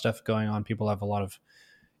a lot of stuff going on. People have a lot of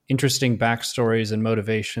interesting backstories and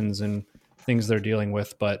motivations and things they're dealing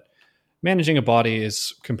with, but managing a body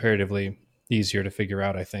is comparatively easier to figure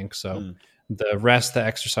out, I think. So the rest, the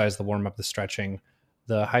exercise, the warm up, the stretching,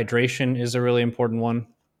 the hydration is a really important one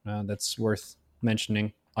that's worth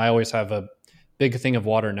mentioning. I always have a big thing of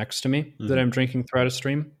water next to me that I'm drinking throughout a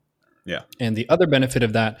stream. Yeah. And the other benefit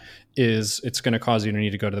of that is it's going to cause you to need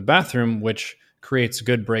to go to the bathroom, which creates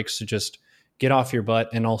good breaks to just get off your butt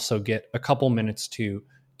and also get a couple minutes to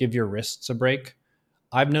give your wrists a break.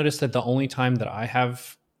 I've noticed that the only time that I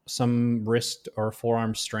have some wrist or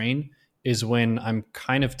forearm strain is when I'm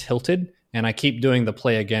kind of tilted and I keep doing the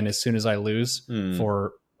play again as soon as I lose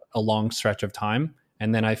for a long stretch of time.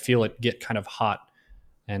 And then I feel it get kind of hot.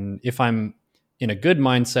 And if I'm in a good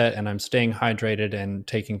mindset and I'm staying hydrated and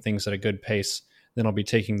taking things at a good pace, then I'll be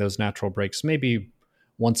taking those natural breaks maybe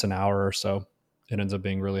once an hour or so. It ends up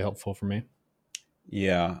being really helpful for me.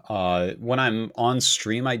 Yeah. When I'm on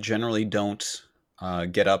stream, I generally don't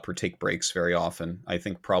get up or take breaks very often. I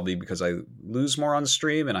think probably because I lose more on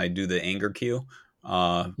stream and I do the anger cue.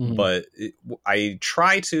 But I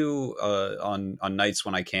try to, on nights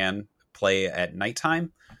when I can, play at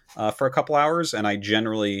nighttime for a couple hours. And I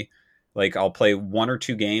generally, like, I'll play 1 or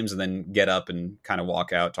 2 games and then get up and kind of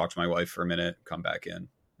walk out, talk to my wife for a minute, come back in.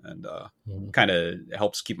 And kind of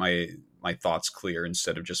helps keep my thoughts clear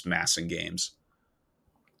instead of just massing games.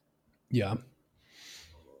 Yeah.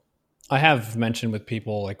 I have mentioned with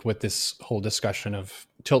people, like with this whole discussion of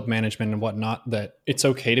tilt management and whatnot, that it's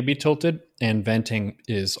okay to be tilted and venting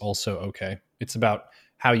is also okay. It's about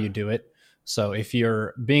how you do it. So if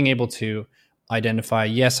you're being able to identify,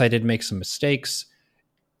 yes, I did make some mistakes,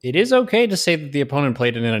 it is okay to say that the opponent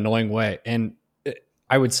played in an annoying way. And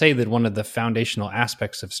I would say that one of the foundational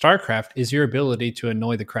aspects of StarCraft is your ability to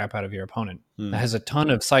annoy the crap out of your opponent. That has a ton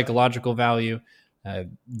of psychological value.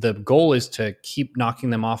 The goal is to keep knocking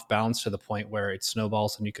them off balance to the point where it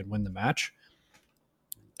snowballs and you can win the match.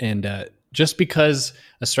 And just because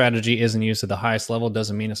a strategy isn't used at the highest level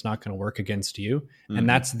doesn't mean it's not going to work against you. And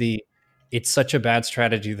that's it's such a bad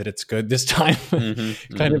strategy that it's good this time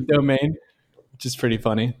kind of domain, which is pretty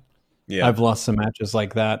funny. Yeah. I've lost some matches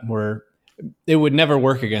like that where it would never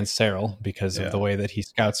work against Cyril because of the way that he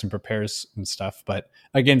scouts and prepares and stuff. But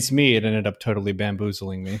against me, it ended up totally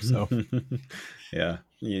bamboozling me. So yeah,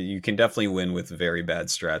 you can definitely win with very bad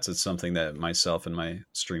strats. It's something that myself and my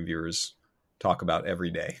stream viewers talk about every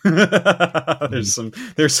day. There's some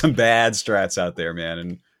bad strats out there, man.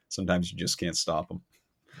 And sometimes you just can't stop them.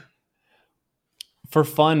 For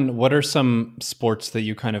fun, what are some sports that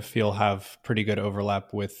you kind of feel have pretty good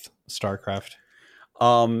overlap with StarCraft?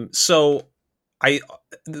 So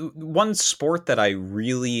one sport that I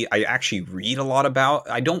actually read a lot about,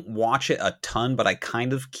 I don't watch it a ton, but I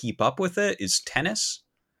kind of keep up with it, is tennis.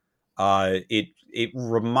 It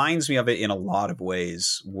reminds me of it in a lot of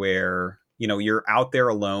ways where, you're out there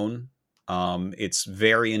alone. It's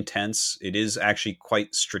very intense. It is actually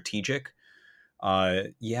quite strategic.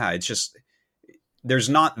 It's just, there's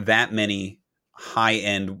not that many high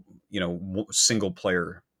end, single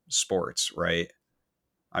player sports, right?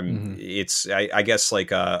 I guess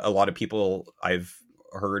like a lot of people I've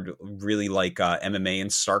heard really like MMA and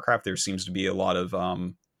StarCraft. There seems to be a lot of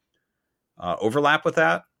overlap with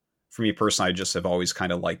that. For me personally, I just have always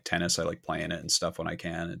kind of liked tennis. I like playing it and stuff when I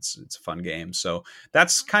can. It's a fun game. So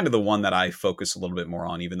that's kind of the one that I focus a little bit more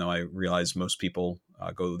on, even though I realize most people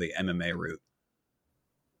go the MMA route.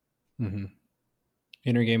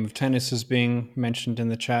 Inner Game of Tennis is being mentioned in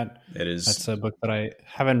the chat. It is. That's a book that I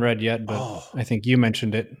haven't read yet, but I think you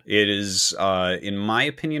mentioned it. It is, in my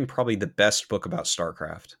opinion, probably the best book about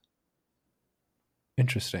StarCraft.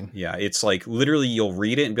 Interesting. Yeah, it's like literally you'll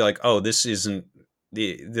read it and be like, oh, this isn't...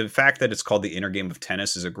 The fact that it's called the Inner Game of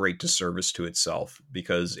Tennis is a great disservice to itself,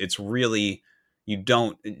 because it's really... You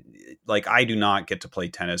don't... Like, I do not get to play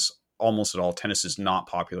tennis almost at all. Tennis is not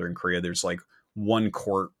popular in Korea. There's like one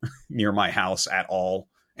court near my house at all,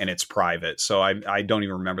 and it's private. So I don't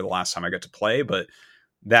even remember the last time I got to play, but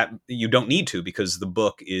that you don't need to, because the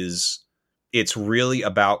book it's really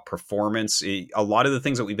about performance. A lot of the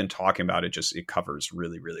things that we've been talking about, it covers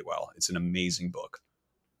really, really well. It's an amazing book.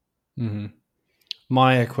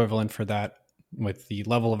 My equivalent for that, with the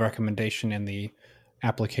level of recommendation and the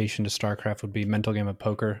application to StarCraft, would be Mental Game of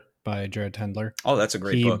Poker by Jared Tendler. Oh, that's a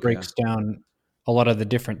great book. He breaks down a lot of the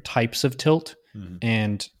different types of tilt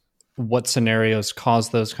and what scenarios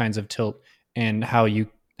cause those kinds of tilt and how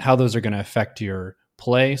those are going to affect your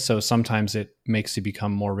play. So sometimes it makes you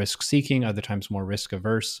become more risk seeking, other times more risk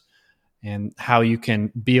averse, and how you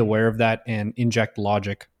can be aware of that and inject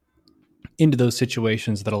logic into those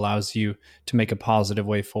situations that allows you to make a positive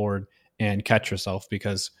way forward and catch yourself.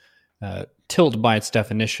 Because tilt by its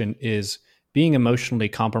definition is being emotionally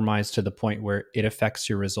compromised to the point where it affects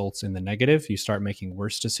your results in the negative. You start making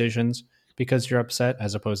worse decisions because you're upset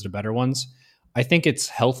as opposed to better ones. I think it's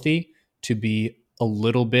healthy to be a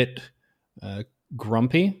little bit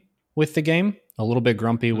grumpy with the game, a little bit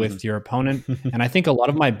grumpy with your opponent. And I think a lot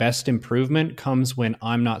of my best improvement comes when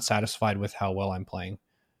I'm not satisfied with how well I'm playing.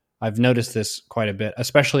 I've noticed this quite a bit,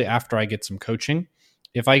 especially after I get some coaching.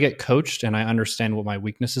 If I get coached and I understand what my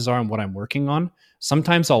weaknesses are and what I'm working on,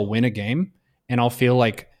 sometimes I'll win a game and I'll feel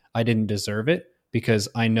like I didn't deserve it, because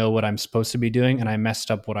I know what I'm supposed to be doing and I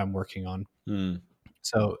messed up what I'm working on. Mm.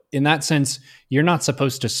 So in that sense, you're not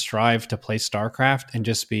supposed to strive to play StarCraft and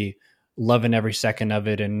just be loving every second of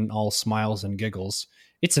it and all smiles and giggles.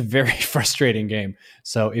 It's a very frustrating game.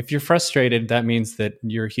 So if you're frustrated, that means that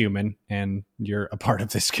you're human and you're a part of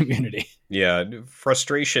this community. Yeah,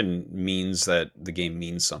 frustration means that the game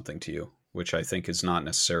means something to you, which I think is not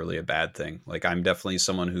necessarily a bad thing. Like, I'm definitely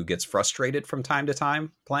someone who gets frustrated from time to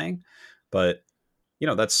time playing, but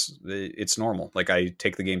it's normal. Like, I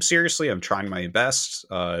take the game seriously. I'm trying my best,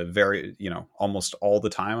 almost all the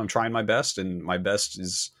time I'm trying my best, and my best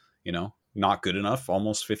is, not good enough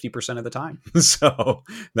almost 50% of the time. So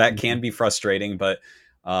that can be frustrating, but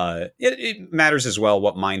it matters as well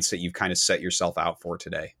what mindset you've kind of set yourself out for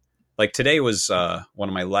today. Like, today was one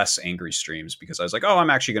of my less angry streams because I was like, oh, I'm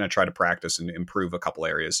actually going to try to practice and improve a couple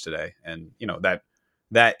areas today. And,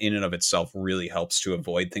 that in and of itself really helps to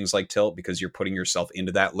avoid things like tilt, because you're putting yourself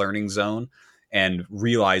into that learning zone and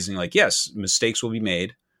realizing, like, yes, mistakes will be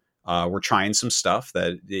made. We're trying some stuff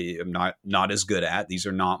that I'm not as good at. These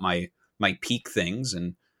are not my peak things.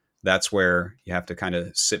 And that's where you have to kind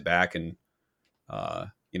of sit back and,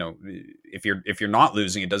 if you're not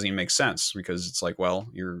losing, it doesn't even make sense, because it's like, well,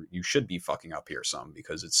 you should be fucking up here some,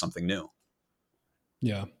 because it's something new.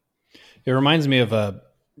 Yeah. It reminds me of a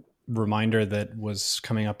reminder that was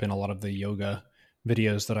coming up in a lot of the yoga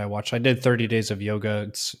videos that I watched. I did 30 days of yoga.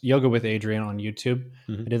 It's Yoga with Adrian on YouTube.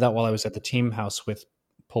 Mm-hmm. I did that while I was at the team house with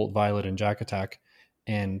Polt Violet and Jack Attack.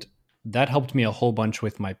 And that helped me a whole bunch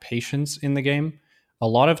with my patience in the game. A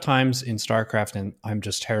lot of times in StarCraft, and I'm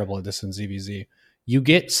just terrible at this in ZVZ, you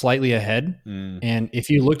get slightly ahead. And if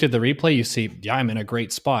you looked at the replay, you see, yeah, I'm in a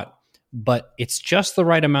great spot. But it's just the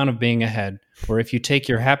right amount of being ahead, where if you take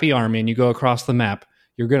your happy army and you go across the map,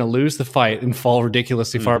 you're going to lose the fight and fall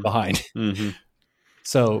ridiculously far behind. Mm-hmm.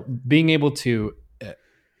 So being able to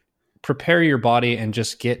prepare your body and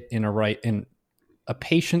just get in a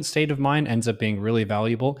patient state of mind ends up being really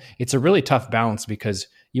valuable. It's a really tough balance, because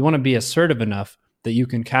you want to be assertive enough that you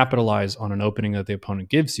can capitalize on an opening that the opponent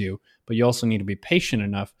gives you, but you also need to be patient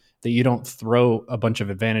enough that you don't throw a bunch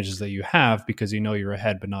of advantages that you have because you're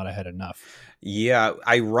ahead but not ahead enough. Yeah,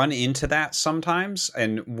 I run into that sometimes.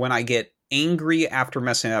 And when I get angry after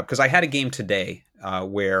messing up, because I had a game today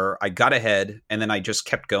where I got ahead and then I just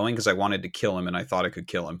kept going because I wanted to kill him and I thought I could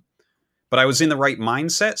kill him. But I was in the right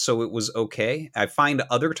mindset, so it was okay. I find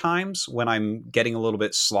other times when I'm getting a little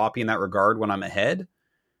bit sloppy in that regard, when I'm ahead,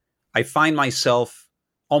 I find myself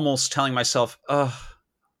almost telling myself,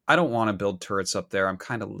 I don't want to build turrets up there. I'm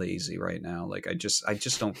kind of lazy right now. Like, I just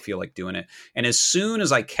don't feel like doing it. And as soon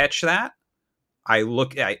as I catch that, I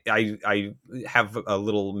have a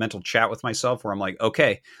little mental chat with myself where I'm like,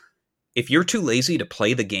 okay, if you're too lazy to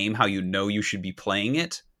play the game how you should be playing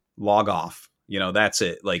it, log off. That's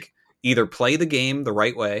it. Like, either play the game the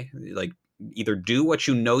right way, like either do what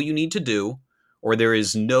you need to do, or there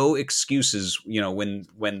is no excuses, when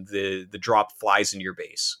the drop flies into your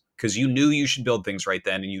base, because you knew you should build things right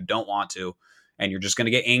then and you don't want to, and you're just going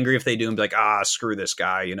to get angry if they do and be like, screw this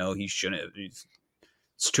guy, he shouldn't,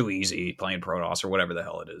 it's too easy playing Protoss or whatever the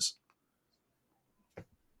hell it is.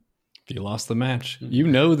 If you lost the match, you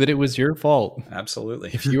know that it was your fault. Absolutely.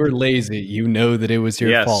 If you were lazy, you know that it was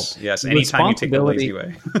your fault. Yes, anytime you take the lazy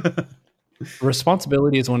way.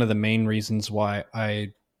 Responsibility is one of the main reasons why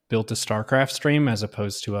I built a StarCraft stream as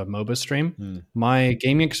opposed to a MOBA stream. My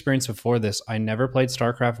gaming experience before this, I never played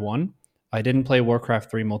StarCraft 1. I didn't play Warcraft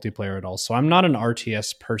 3 multiplayer at all. So I'm not an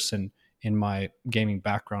RTS person in my gaming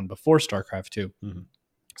background before StarCraft 2.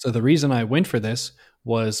 So the reason I went for this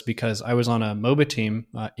was because I was on a MOBA team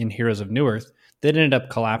in Heroes of Newerth that ended up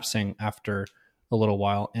collapsing after a little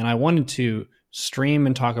while. And I wanted to stream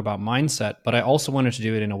and talk about mindset, but I also wanted to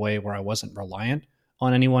do it in a way where I wasn't reliant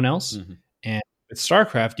on anyone else. And with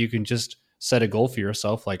StarCraft, you can just set a goal for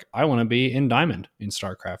yourself. Like, I want to be in Diamond in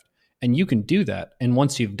StarCraft. And you can do that. And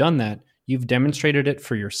once you've done that, you've demonstrated it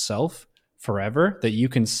for yourself forever, that you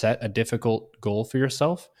can set a difficult goal for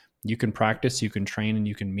yourself. You can practice, you can train, and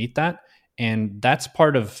you can meet that. And that's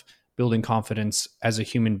part of building confidence as a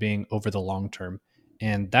human being over the long term.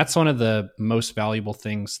 And that's one of the most valuable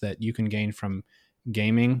things that you can gain from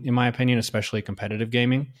gaming, in my opinion, especially competitive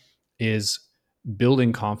gaming, is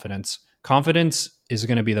building confidence. Confidence is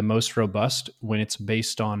going to be the most robust when it's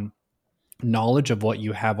based on knowledge of what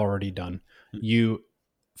you have already done. You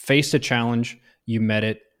faced a challenge, you met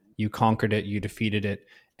it, you conquered it, you defeated it.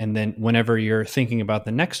 And then whenever you're thinking about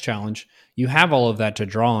the next challenge, you have all of that to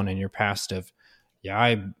draw on in your past of, yeah,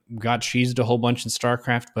 I got cheesed a whole bunch in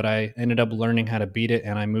StarCraft, but I ended up learning how to beat it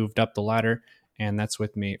and I moved up the ladder, and that's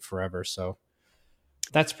with me forever. So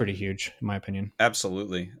That's pretty huge, in my opinion.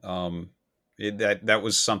 Absolutely. That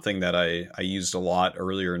was something that I used a lot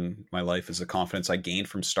earlier in my life as a confidence I gained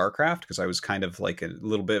from StarCraft, because I was kind of like a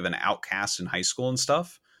little bit of an outcast in high school and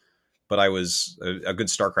stuff. But I was a good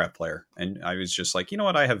StarCraft player, and I was just like, you know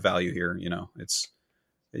what, I have value here. You know,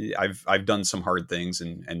 I've done some hard things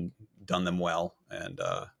and done them well, and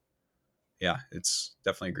yeah, it's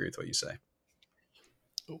definitely agree with what you say.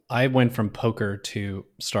 I went from poker to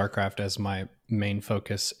StarCraft as my main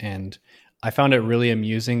focus, and I found it really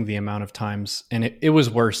amusing the amount of times, and it was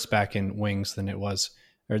worse back in Wings than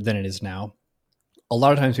it is now. A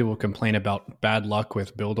lot of times people complain about bad luck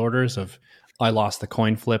with build orders of, I lost the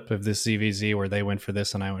coin flip of this ZVZ where they went for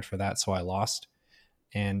this and I went for that, so I lost.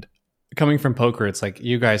 And coming from poker, it's like,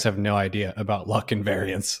 you guys have no idea about luck and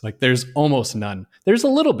variance. Like, there's almost none. There's a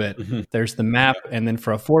little bit. Mhm. There's the map, and then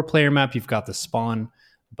for a 4-player map, you've got the spawn.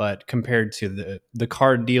 But compared to the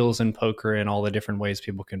card deals in poker and all the different ways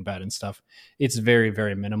people can bet and stuff, it's very,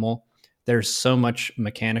 very minimal. There's so much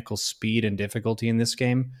mechanical speed and difficulty in this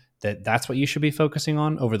game that's what you should be focusing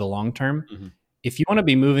on over the long term. Mm-hmm. If you want to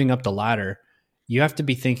be moving up the ladder, you have to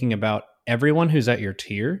be thinking about everyone who's at your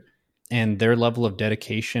tier and their level of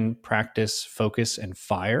dedication, practice, focus, and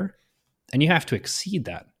fire. And you have to exceed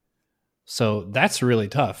that. So that's really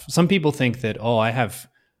tough. Some people think that, oh, I have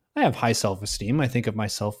high self-esteem. I think of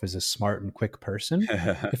myself as a smart and quick person.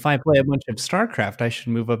 If I play a bunch of StarCraft, I should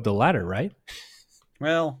move up the ladder, right?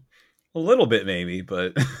 Well, a little bit maybe,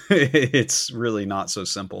 but it's really not so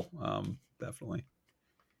simple. Definitely.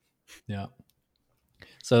 Yeah.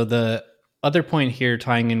 So the other point here,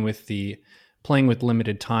 tying in with the playing with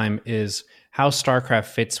limited time, is how StarCraft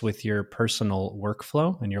fits with your personal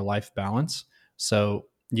workflow and your life balance. So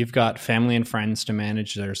you've got family and friends to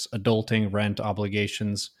manage. There's adulting, rent,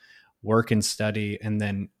 obligations, work and study, and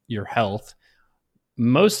then your health.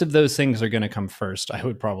 Most of those things are going to come first, I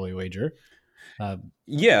would probably wager.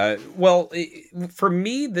 Yeah, well, for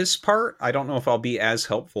me, this part, I don't know if I'll be as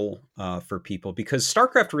helpful for people, because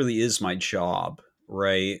StarCraft really is my job,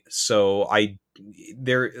 right? So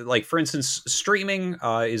like, for instance, streaming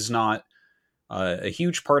is not a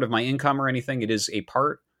huge part of my income or anything. It is a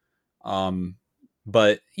part,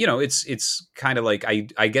 but you know, it's kind of like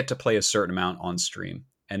I get to play a certain amount on stream,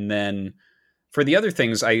 and then for the other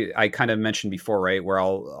things I kind of mentioned before, right, where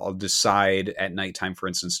I'll decide at nighttime, for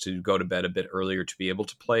instance, to go to bed a bit earlier to be able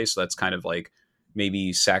to play. So that's kind of like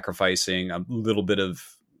maybe sacrificing a little bit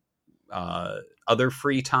of other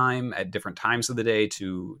free time at different times of the day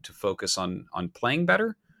to focus on playing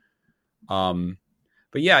better. But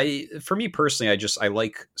yeah, for me personally, I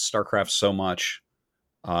like StarCraft so much,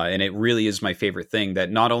 and it really is my favorite thing, that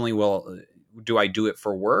not only do I do it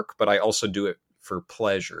for work, but I also do it for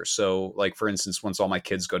pleasure. So like, for instance, once all my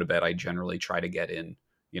kids go to bed, I generally try to get in,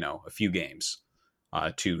 you know, a few games,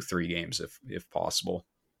 2-3 games if possible,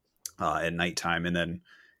 at nighttime, and then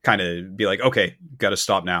kind of be like, okay, got to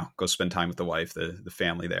stop now, go spend time with the wife, the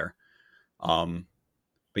family there. But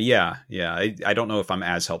yeah, I don't know if I'm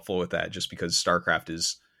as helpful with that, just because StarCraft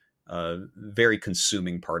is a very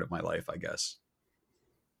consuming part of my life, I guess.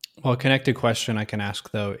 Well, a connected question I can ask,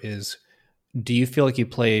 though, is, do you feel like you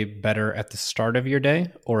play better at the start of your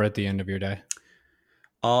day or at the end of your day?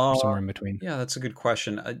 Or somewhere in between? Yeah, that's a good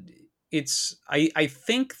question. I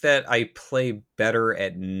think that I play better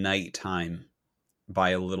at nighttime by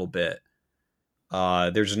a little bit.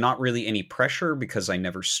 There's not really any pressure because I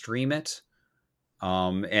never stream it.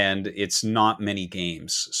 And it's not many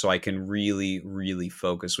games, so I can really, really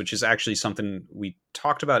focus, which is actually something we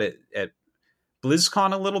talked about at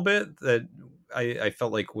BlizzCon a little bit, that I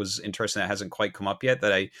felt like was interesting, that hasn't quite come up yet,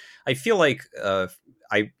 that I feel like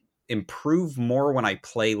I improve more when I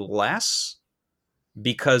play less,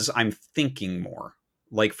 because I'm thinking more.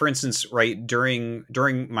 Like, for instance, right, during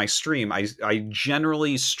my stream, I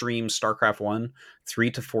generally stream StarCraft 1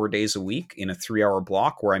 3 to 4 days a week in a 3-hour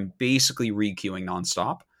block, where I'm basically re-queuing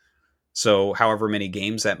nonstop. So however many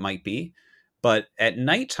games that might be. But at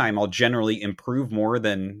nighttime, I'll generally improve more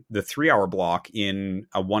than the 3-hour block in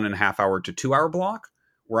a 1.5 hour to 2-hour block,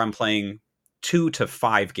 where I'm playing 2 to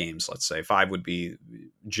 5 games. Let's say 5 would be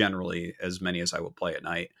generally as many as I will play at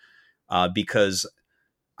night, because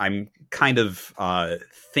I'm kind of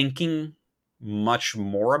thinking much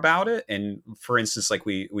more about it. And for instance, like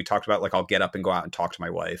we talked about, like, I'll get up and go out and talk to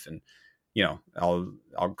my wife, and you know,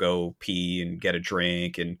 I'll go pee and get a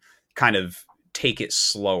drink and kind of take it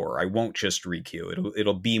slower. I won't just requeue.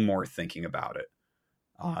 It'll be more thinking about it.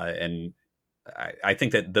 And I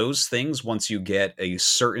think that those things, once you get a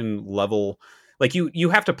certain level, like you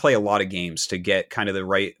have to play a lot of games to get kind of the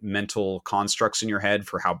right mental constructs in your head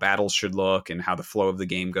for how battles should look and how the flow of the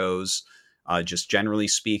game goes. just generally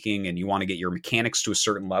speaking, and you want to get your mechanics to a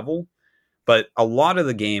certain level. But a lot of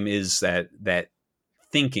the game is that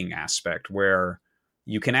thinking aspect where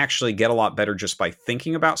you can actually get a lot better just by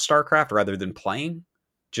thinking about StarCraft rather than playing,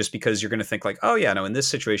 just because you're going to think like, oh yeah, no, in this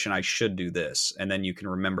situation I should do this, and then you can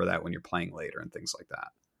remember that when you're playing later and things like that.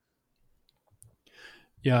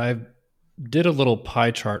 Yeah, I did a little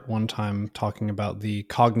pie chart one time talking about the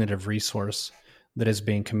cognitive resource that is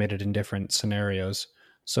being committed in different scenarios.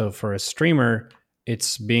 So for a streamer,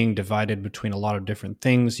 it's being divided between a lot of different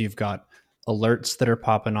things. You've got alerts that are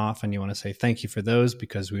popping off, and you want to say thank you for those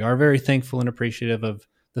because we are very thankful and appreciative of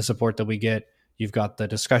the support that we get. You've got the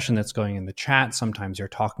discussion that's going in the chat. Sometimes you're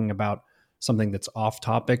talking about something that's off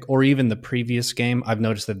topic, or even the previous game. I've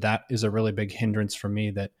noticed that that is a really big hindrance for me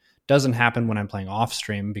that doesn't happen when I'm playing off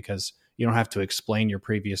stream, because you don't have to explain your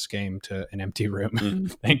previous game to an empty room,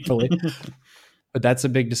 thankfully. But that's a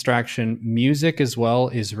big distraction. Music as well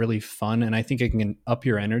is really fun, and I think it can up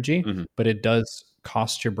your energy, but it does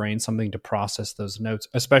cost your brain something to process those notes,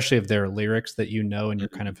 especially if there are lyrics that you know and you're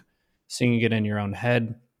kind of singing it in your own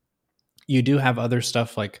head. You do have other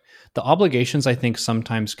stuff like the obligations, I think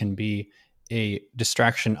sometimes can be a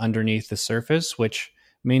distraction underneath the surface, which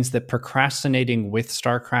means that procrastinating with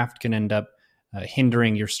StarCraft can end up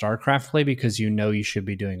hindering your StarCraft play because you know you should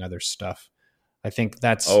be doing other stuff. I think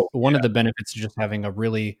that's one of the benefits of just having a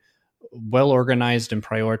really well organized and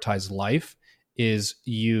prioritized life is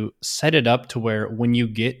you set it up to where when you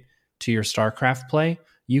get to your StarCraft play,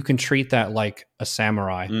 you can treat that like a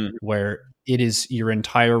samurai, where it is your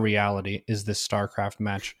entire reality is this StarCraft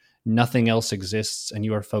match. Nothing else exists, and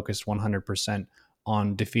you are focused 100%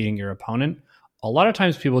 on defeating your opponent. A lot of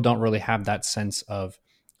times people don't really have that sense of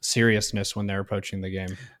seriousness when they're approaching the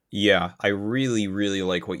game. Yeah, I really, really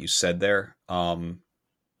like what you said there.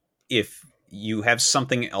 If you have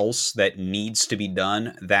something else that needs to be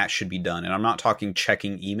done, that should be done. And I'm not talking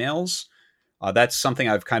checking emails. That's something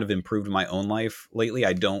I've kind of improved in my own life lately.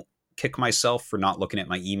 I don't kick myself for not looking at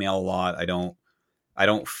my email a lot. I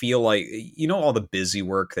don't feel like, all the busy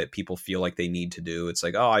work that people feel like they need to do. It's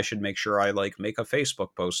like, oh, I should make sure I like make a Facebook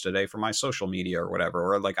post today for my social media or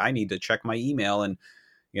whatever. Or like, I need to check my email and,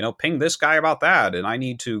 ping this guy about that. And I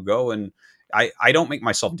need to go and I don't make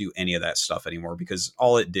myself do any of that stuff anymore, because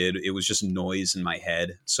all it was just noise in my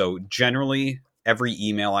head. So generally every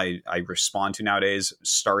email I respond to nowadays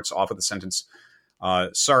starts off with the sentence,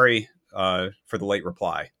 sorry for the late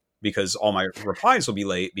reply, because all my replies will be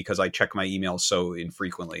late because I check my email so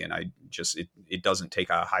infrequently, and it doesn't take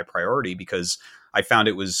a high priority because I found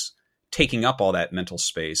it was taking up all that mental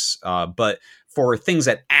space. But for things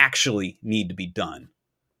that actually need to be done,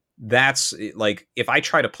 that's like, if I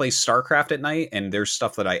try to play StarCraft at night and there's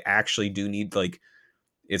stuff that I actually do need, like,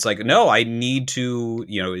 it's like, no, I need to,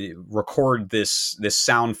 record this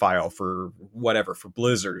sound file for whatever, for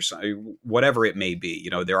Blizzard, whatever it may be.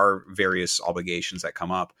 There are various obligations that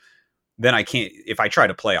come up. Then I can't, if I try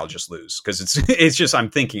to play, I'll just lose because it's just,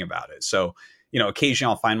 I'm thinking about it. So,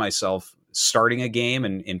 occasionally I'll find myself starting a game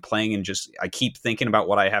and playing, and just, I keep thinking about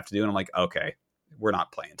what I have to do. And I'm like, okay, we're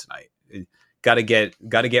not playing tonight. Got to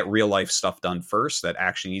get real life stuff done first that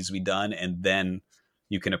actually needs to be done. And then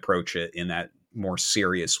you can approach it in that more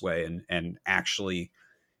serious way and actually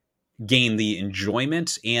gain the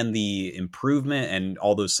enjoyment and the improvement and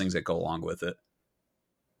all those things that go along with it.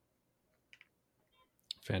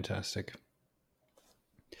 Fantastic.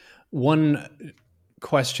 One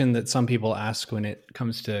question that some people ask when it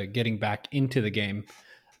comes to getting back into the game: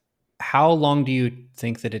 how long do you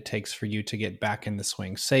think that it takes for you to get back in the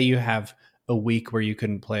swing? Say you have a week where you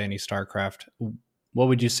couldn't play any StarCraft. What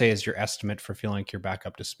would you say is your estimate for feeling like you're back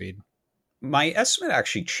up to speed? My estimate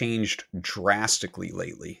actually changed drastically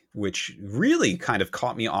lately, which really kind of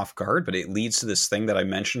caught me off guard, but it leads to this thing that I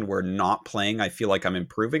mentioned where not playing, I feel like I'm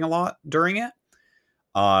improving a lot during it.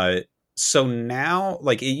 So now,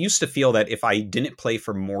 like, it used to feel that if I didn't play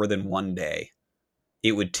for more than one day,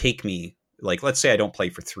 it would take me, like, let's say I don't play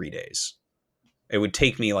for 3 days. It would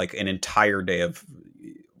take me like an entire day of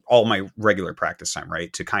all my regular practice time,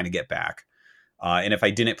 right, to kind of get back. And if I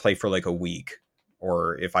didn't play for like a week,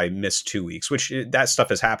 or if I missed 2 weeks, which that stuff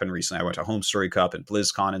has happened recently. I went to Home Story Cup and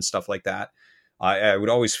BlizzCon and stuff like that. I would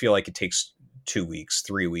always feel like it takes 2 weeks,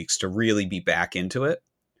 3 weeks to really be back into it.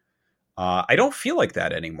 I don't feel like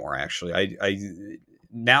that anymore, actually. I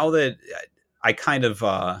now that I kind of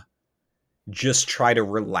just try to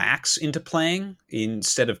relax into playing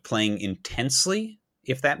instead of playing intensely,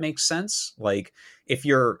 if that makes sense. Like, if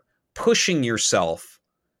you're pushing yourself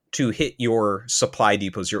to hit your supply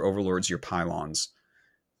depots, your overlords, your pylons,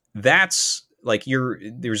 that's like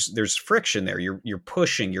there's friction there. You're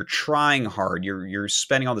pushing, you're trying hard, you're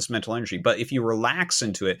spending all this mental energy. But if you relax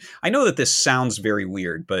into it, I know that this sounds very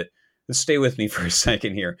weird, but stay with me for a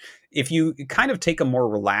second here. If you kind of take a more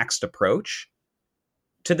relaxed approach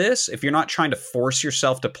to this, if you're not trying to force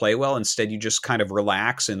yourself to play well, instead you just kind of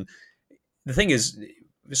relax. And the thing is,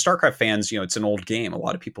 StarCraft fans, it's an old game. A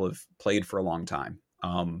lot of people have played for a long time.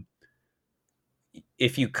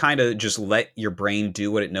 If you kind of just let your brain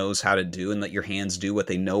do what it knows how to do and let your hands do what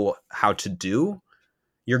they know how to do,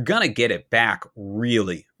 you're going to get it back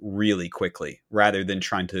really, really quickly rather than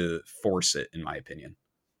trying to force it, in my opinion.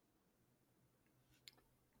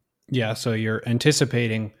 Yeah, so you're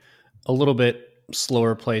anticipating a little bit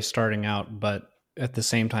slower play starting out, but at the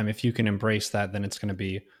same time, if you can embrace that, then it's going to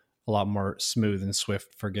be a lot more smooth and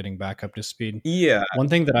swift for getting back up to speed. Yeah. One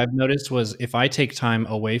thing that I've noticed was if I take time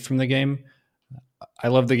away from the game, I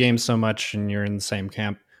love the game so much, and you're in the same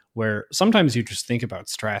camp, where sometimes you just think about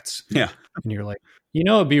strats. Yeah. And you're like,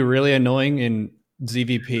 it'd be really annoying in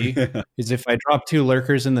ZVP is if I drop 2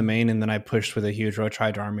 lurkers in the main and then I pushed with a huge Roach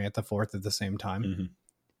Hydra army at the 4th at the same time. Mm-hmm.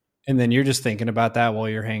 And then you're just thinking about that while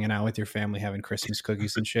you're hanging out with your family, having Christmas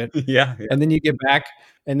cookies and shit. Yeah. And then you get back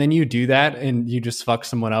and then you do that and you just fuck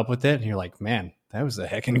someone up with it. And you're like, man, that was a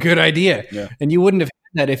heckin' good idea. Yeah. And you wouldn't have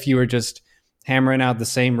had that if you were just hammering out the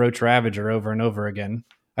same Roach Ravager over and over again.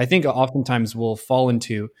 I think oftentimes we'll fall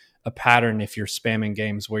into a pattern if you're spamming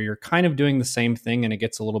games where you're kind of doing the same thing and it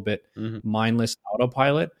gets a little bit mindless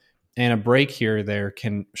autopilot. And a break here or there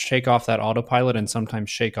can shake off that autopilot and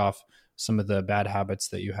sometimes shake off some of the bad habits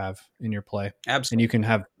that you have in your play. Absolutely. And you can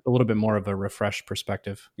have a little bit more of a refreshed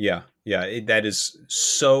perspective. Yeah. Yeah. That is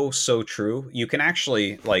so true. You can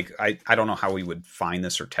actually, like, I don't know how we would find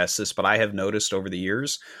this or test this, but I have noticed over the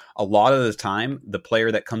years, a lot of the time, the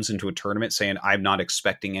player that comes into a tournament saying, I'm not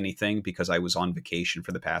expecting anything because I was on vacation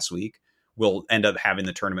for the past week, will end up having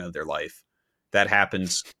the tournament of their life. That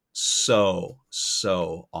happens so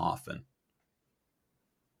often.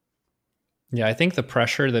 Yeah, I think the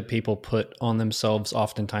pressure that people put on themselves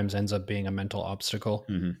oftentimes ends up being a mental obstacle,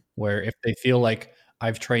 where if they feel like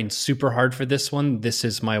I've trained super hard for this one, this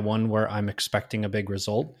is my one where I'm expecting a big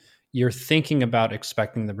result, you're thinking about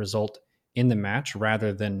expecting the result in the match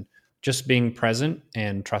rather than just being present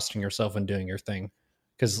and trusting yourself and doing your thing.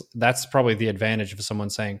 Because that's probably the advantage of someone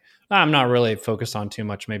saying, I'm not really focused on too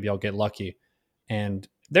much, maybe I'll get lucky. And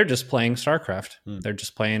they're just playing StarCraft. They're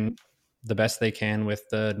just playing the best they can with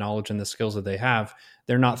the knowledge and the skills that they have.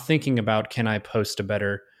 They're not thinking about, can I post a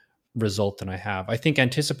better result than I have? I think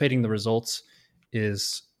anticipating the results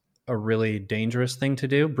is a really dangerous thing to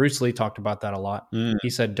do. Bruce Lee talked about that a lot.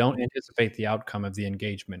 He said, don't anticipate the outcome of the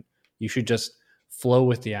engagement. You should just flow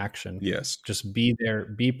with the action. Yes. Just be there,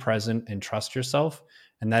 be present, and trust yourself.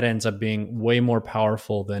 And that ends up being way more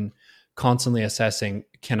powerful than constantly assessing,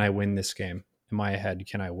 can I win this game? Am I ahead?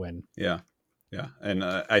 Can I win? Yeah. Yeah. And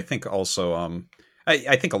I think also,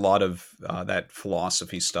 I think a lot of that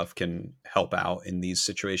philosophy stuff can help out in these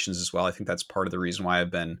situations as well. I think that's part of the reason why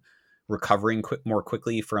I've been recovering more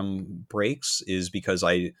quickly from breaks, is because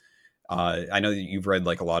I know that you've read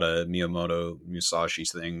like a lot of Miyamoto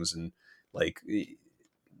Musashi's things, and like, the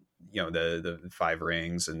 5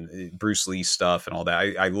 rings and Bruce Lee stuff and all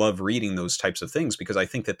that. I love reading those types of things because I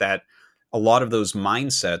think that a lot of those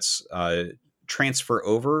mindsets transfer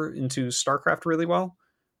over into StarCraft really well.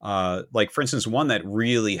 Like, for instance, one that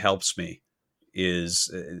really helps me is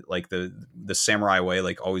like the samurai way,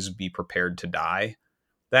 like always be prepared to die.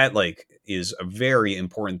 That like is a very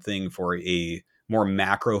important thing for a more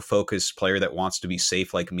macro focused player that wants to be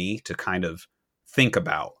safe like me to kind of think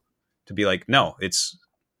about, to be like, no, it's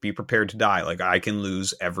be prepared to die. Like, I can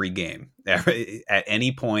lose every game. At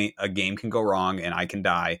any point, a game can go wrong and I can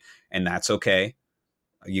die, and that's okay.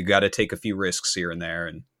 You got to take a few risks here and there.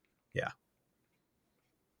 And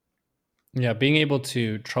yeah, being able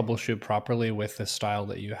to troubleshoot properly with the style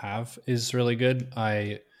that you have is really good.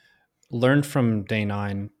 I learned from Day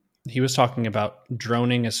 9, he was talking about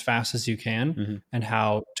droning as fast as you can and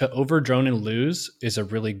how to over drone and lose is a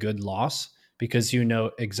really good loss because you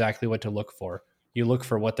know exactly what to look for. You look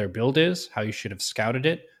for what their build is, how you should have scouted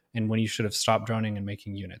it, and when you should have stopped droning and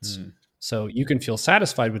making units. So you can feel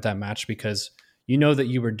satisfied with that match because you know that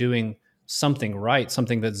you were doing something right,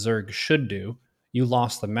 something that Zerg should do. You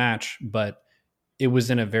lost the match, but it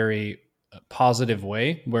was in a very positive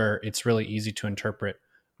way where it's really easy to interpret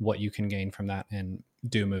what you can gain from that and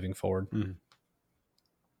do moving forward.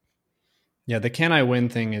 Yeah, the can I win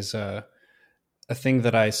thing is a thing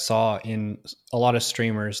that I saw in a lot of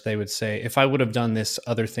streamers. They would say, if I would have done this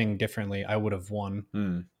other thing differently, I would have won.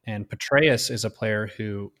 And Patreus is a player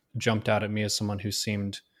who jumped out at me as someone who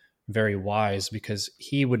seemed very wise, because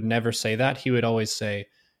he would never say that. He would always say,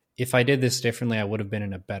 if I did this differently, I would have been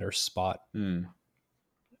in a better spot.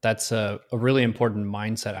 That's a really important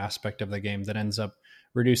mindset aspect of the game that ends up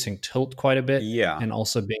reducing tilt quite a bit. Yeah. And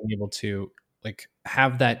also being able to like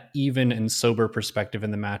have that even and sober perspective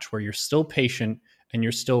in the match where you're still patient and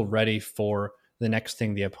you're still ready for the next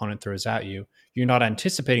thing the opponent throws at you. You're not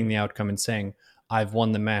anticipating the outcome and saying, I've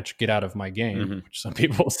won the match, get out of my game, which some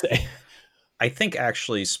people say. I think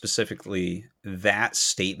actually specifically that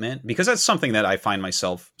statement, because that's something that I find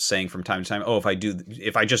myself saying from time to time, oh,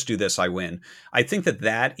 if I just do this, I win. I think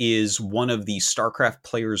that is one of the StarCraft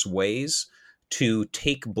players' ways to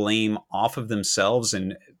take blame off of themselves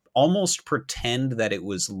and almost pretend that it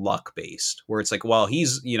was luck based, where it's like, well,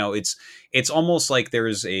 he's, it's almost like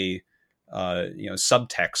there's a,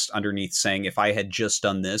 subtext underneath saying, if I had just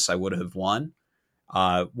done this, I would have won.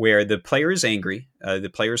 Where the player is angry, the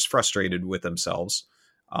player is frustrated with themselves,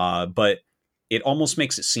 but it almost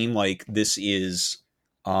makes it seem like this is,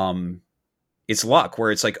 it's luck,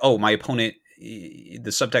 where it's like, oh, my opponent, the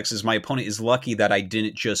subtext is my opponent is lucky that I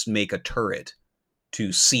didn't just make a turret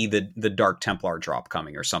to see the Dark Templar drop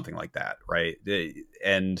coming or something like that, right?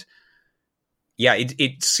 And yeah,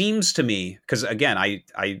 it seems to me, because again, I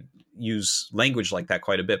use language like that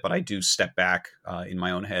quite a bit, but I do step back in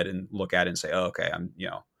my own head and look at it and say, oh, okay, I'm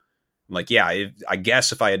like, yeah, I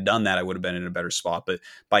guess if I had done that, I would have been in a better spot. But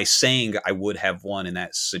by saying I would have won in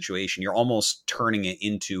that situation, you're almost turning it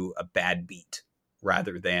into a bad beat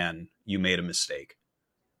rather than you made a mistake.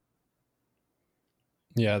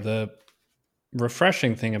 Yeah, the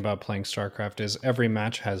refreshing thing about playing StarCraft is every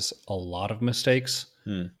match has a lot of mistakes.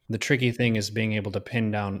 The tricky thing is being able to pin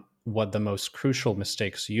down what the most crucial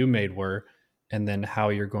mistakes you made were, and then how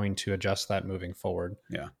you're going to adjust that moving forward.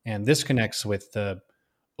 Yeah. And this connects with the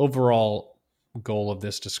overall goal of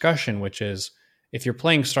this discussion, which is if you're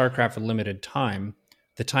playing StarCraft a limited time,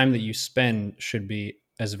 the time that you spend should be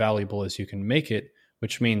as valuable as you can make it,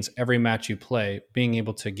 which means every match you play, being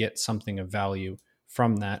able to get something of value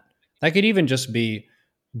from that. That could even just be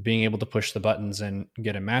being able to push the buttons and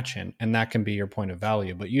get a match in, and that can be your point of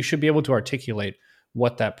value. But you should be able to articulate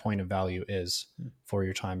what that point of value is for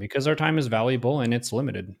your time, because our time is valuable and it's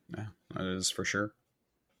limited. Yeah, that is for sure.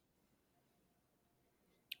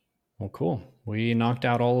 Well, cool. We knocked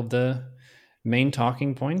out all of the main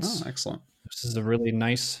talking points. Oh, excellent. This is a really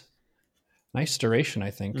nice duration, I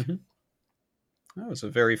think. That was a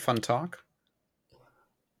very fun talk.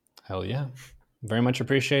 Hell yeah. Very much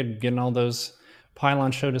appreciated getting all those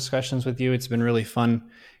Pylon Show discussions with you. It's been really fun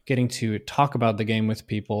getting to talk about the game with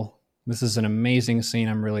people. This is an amazing scene.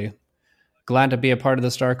 I'm really glad to be a part of the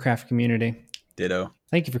StarCraft community. Ditto.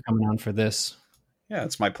 Thank you for coming on for this. Yeah,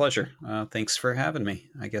 it's my pleasure. Thanks for having me.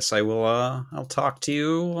 I guess I will. I'll talk to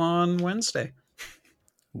you on Wednesday.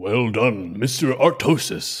 Well done, Mr.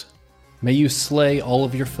 Artosis. May you slay all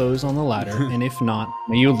of your foes on the ladder, and if not,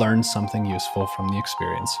 may you learn something useful from the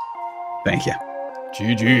experience. Thank you.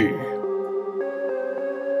 GG.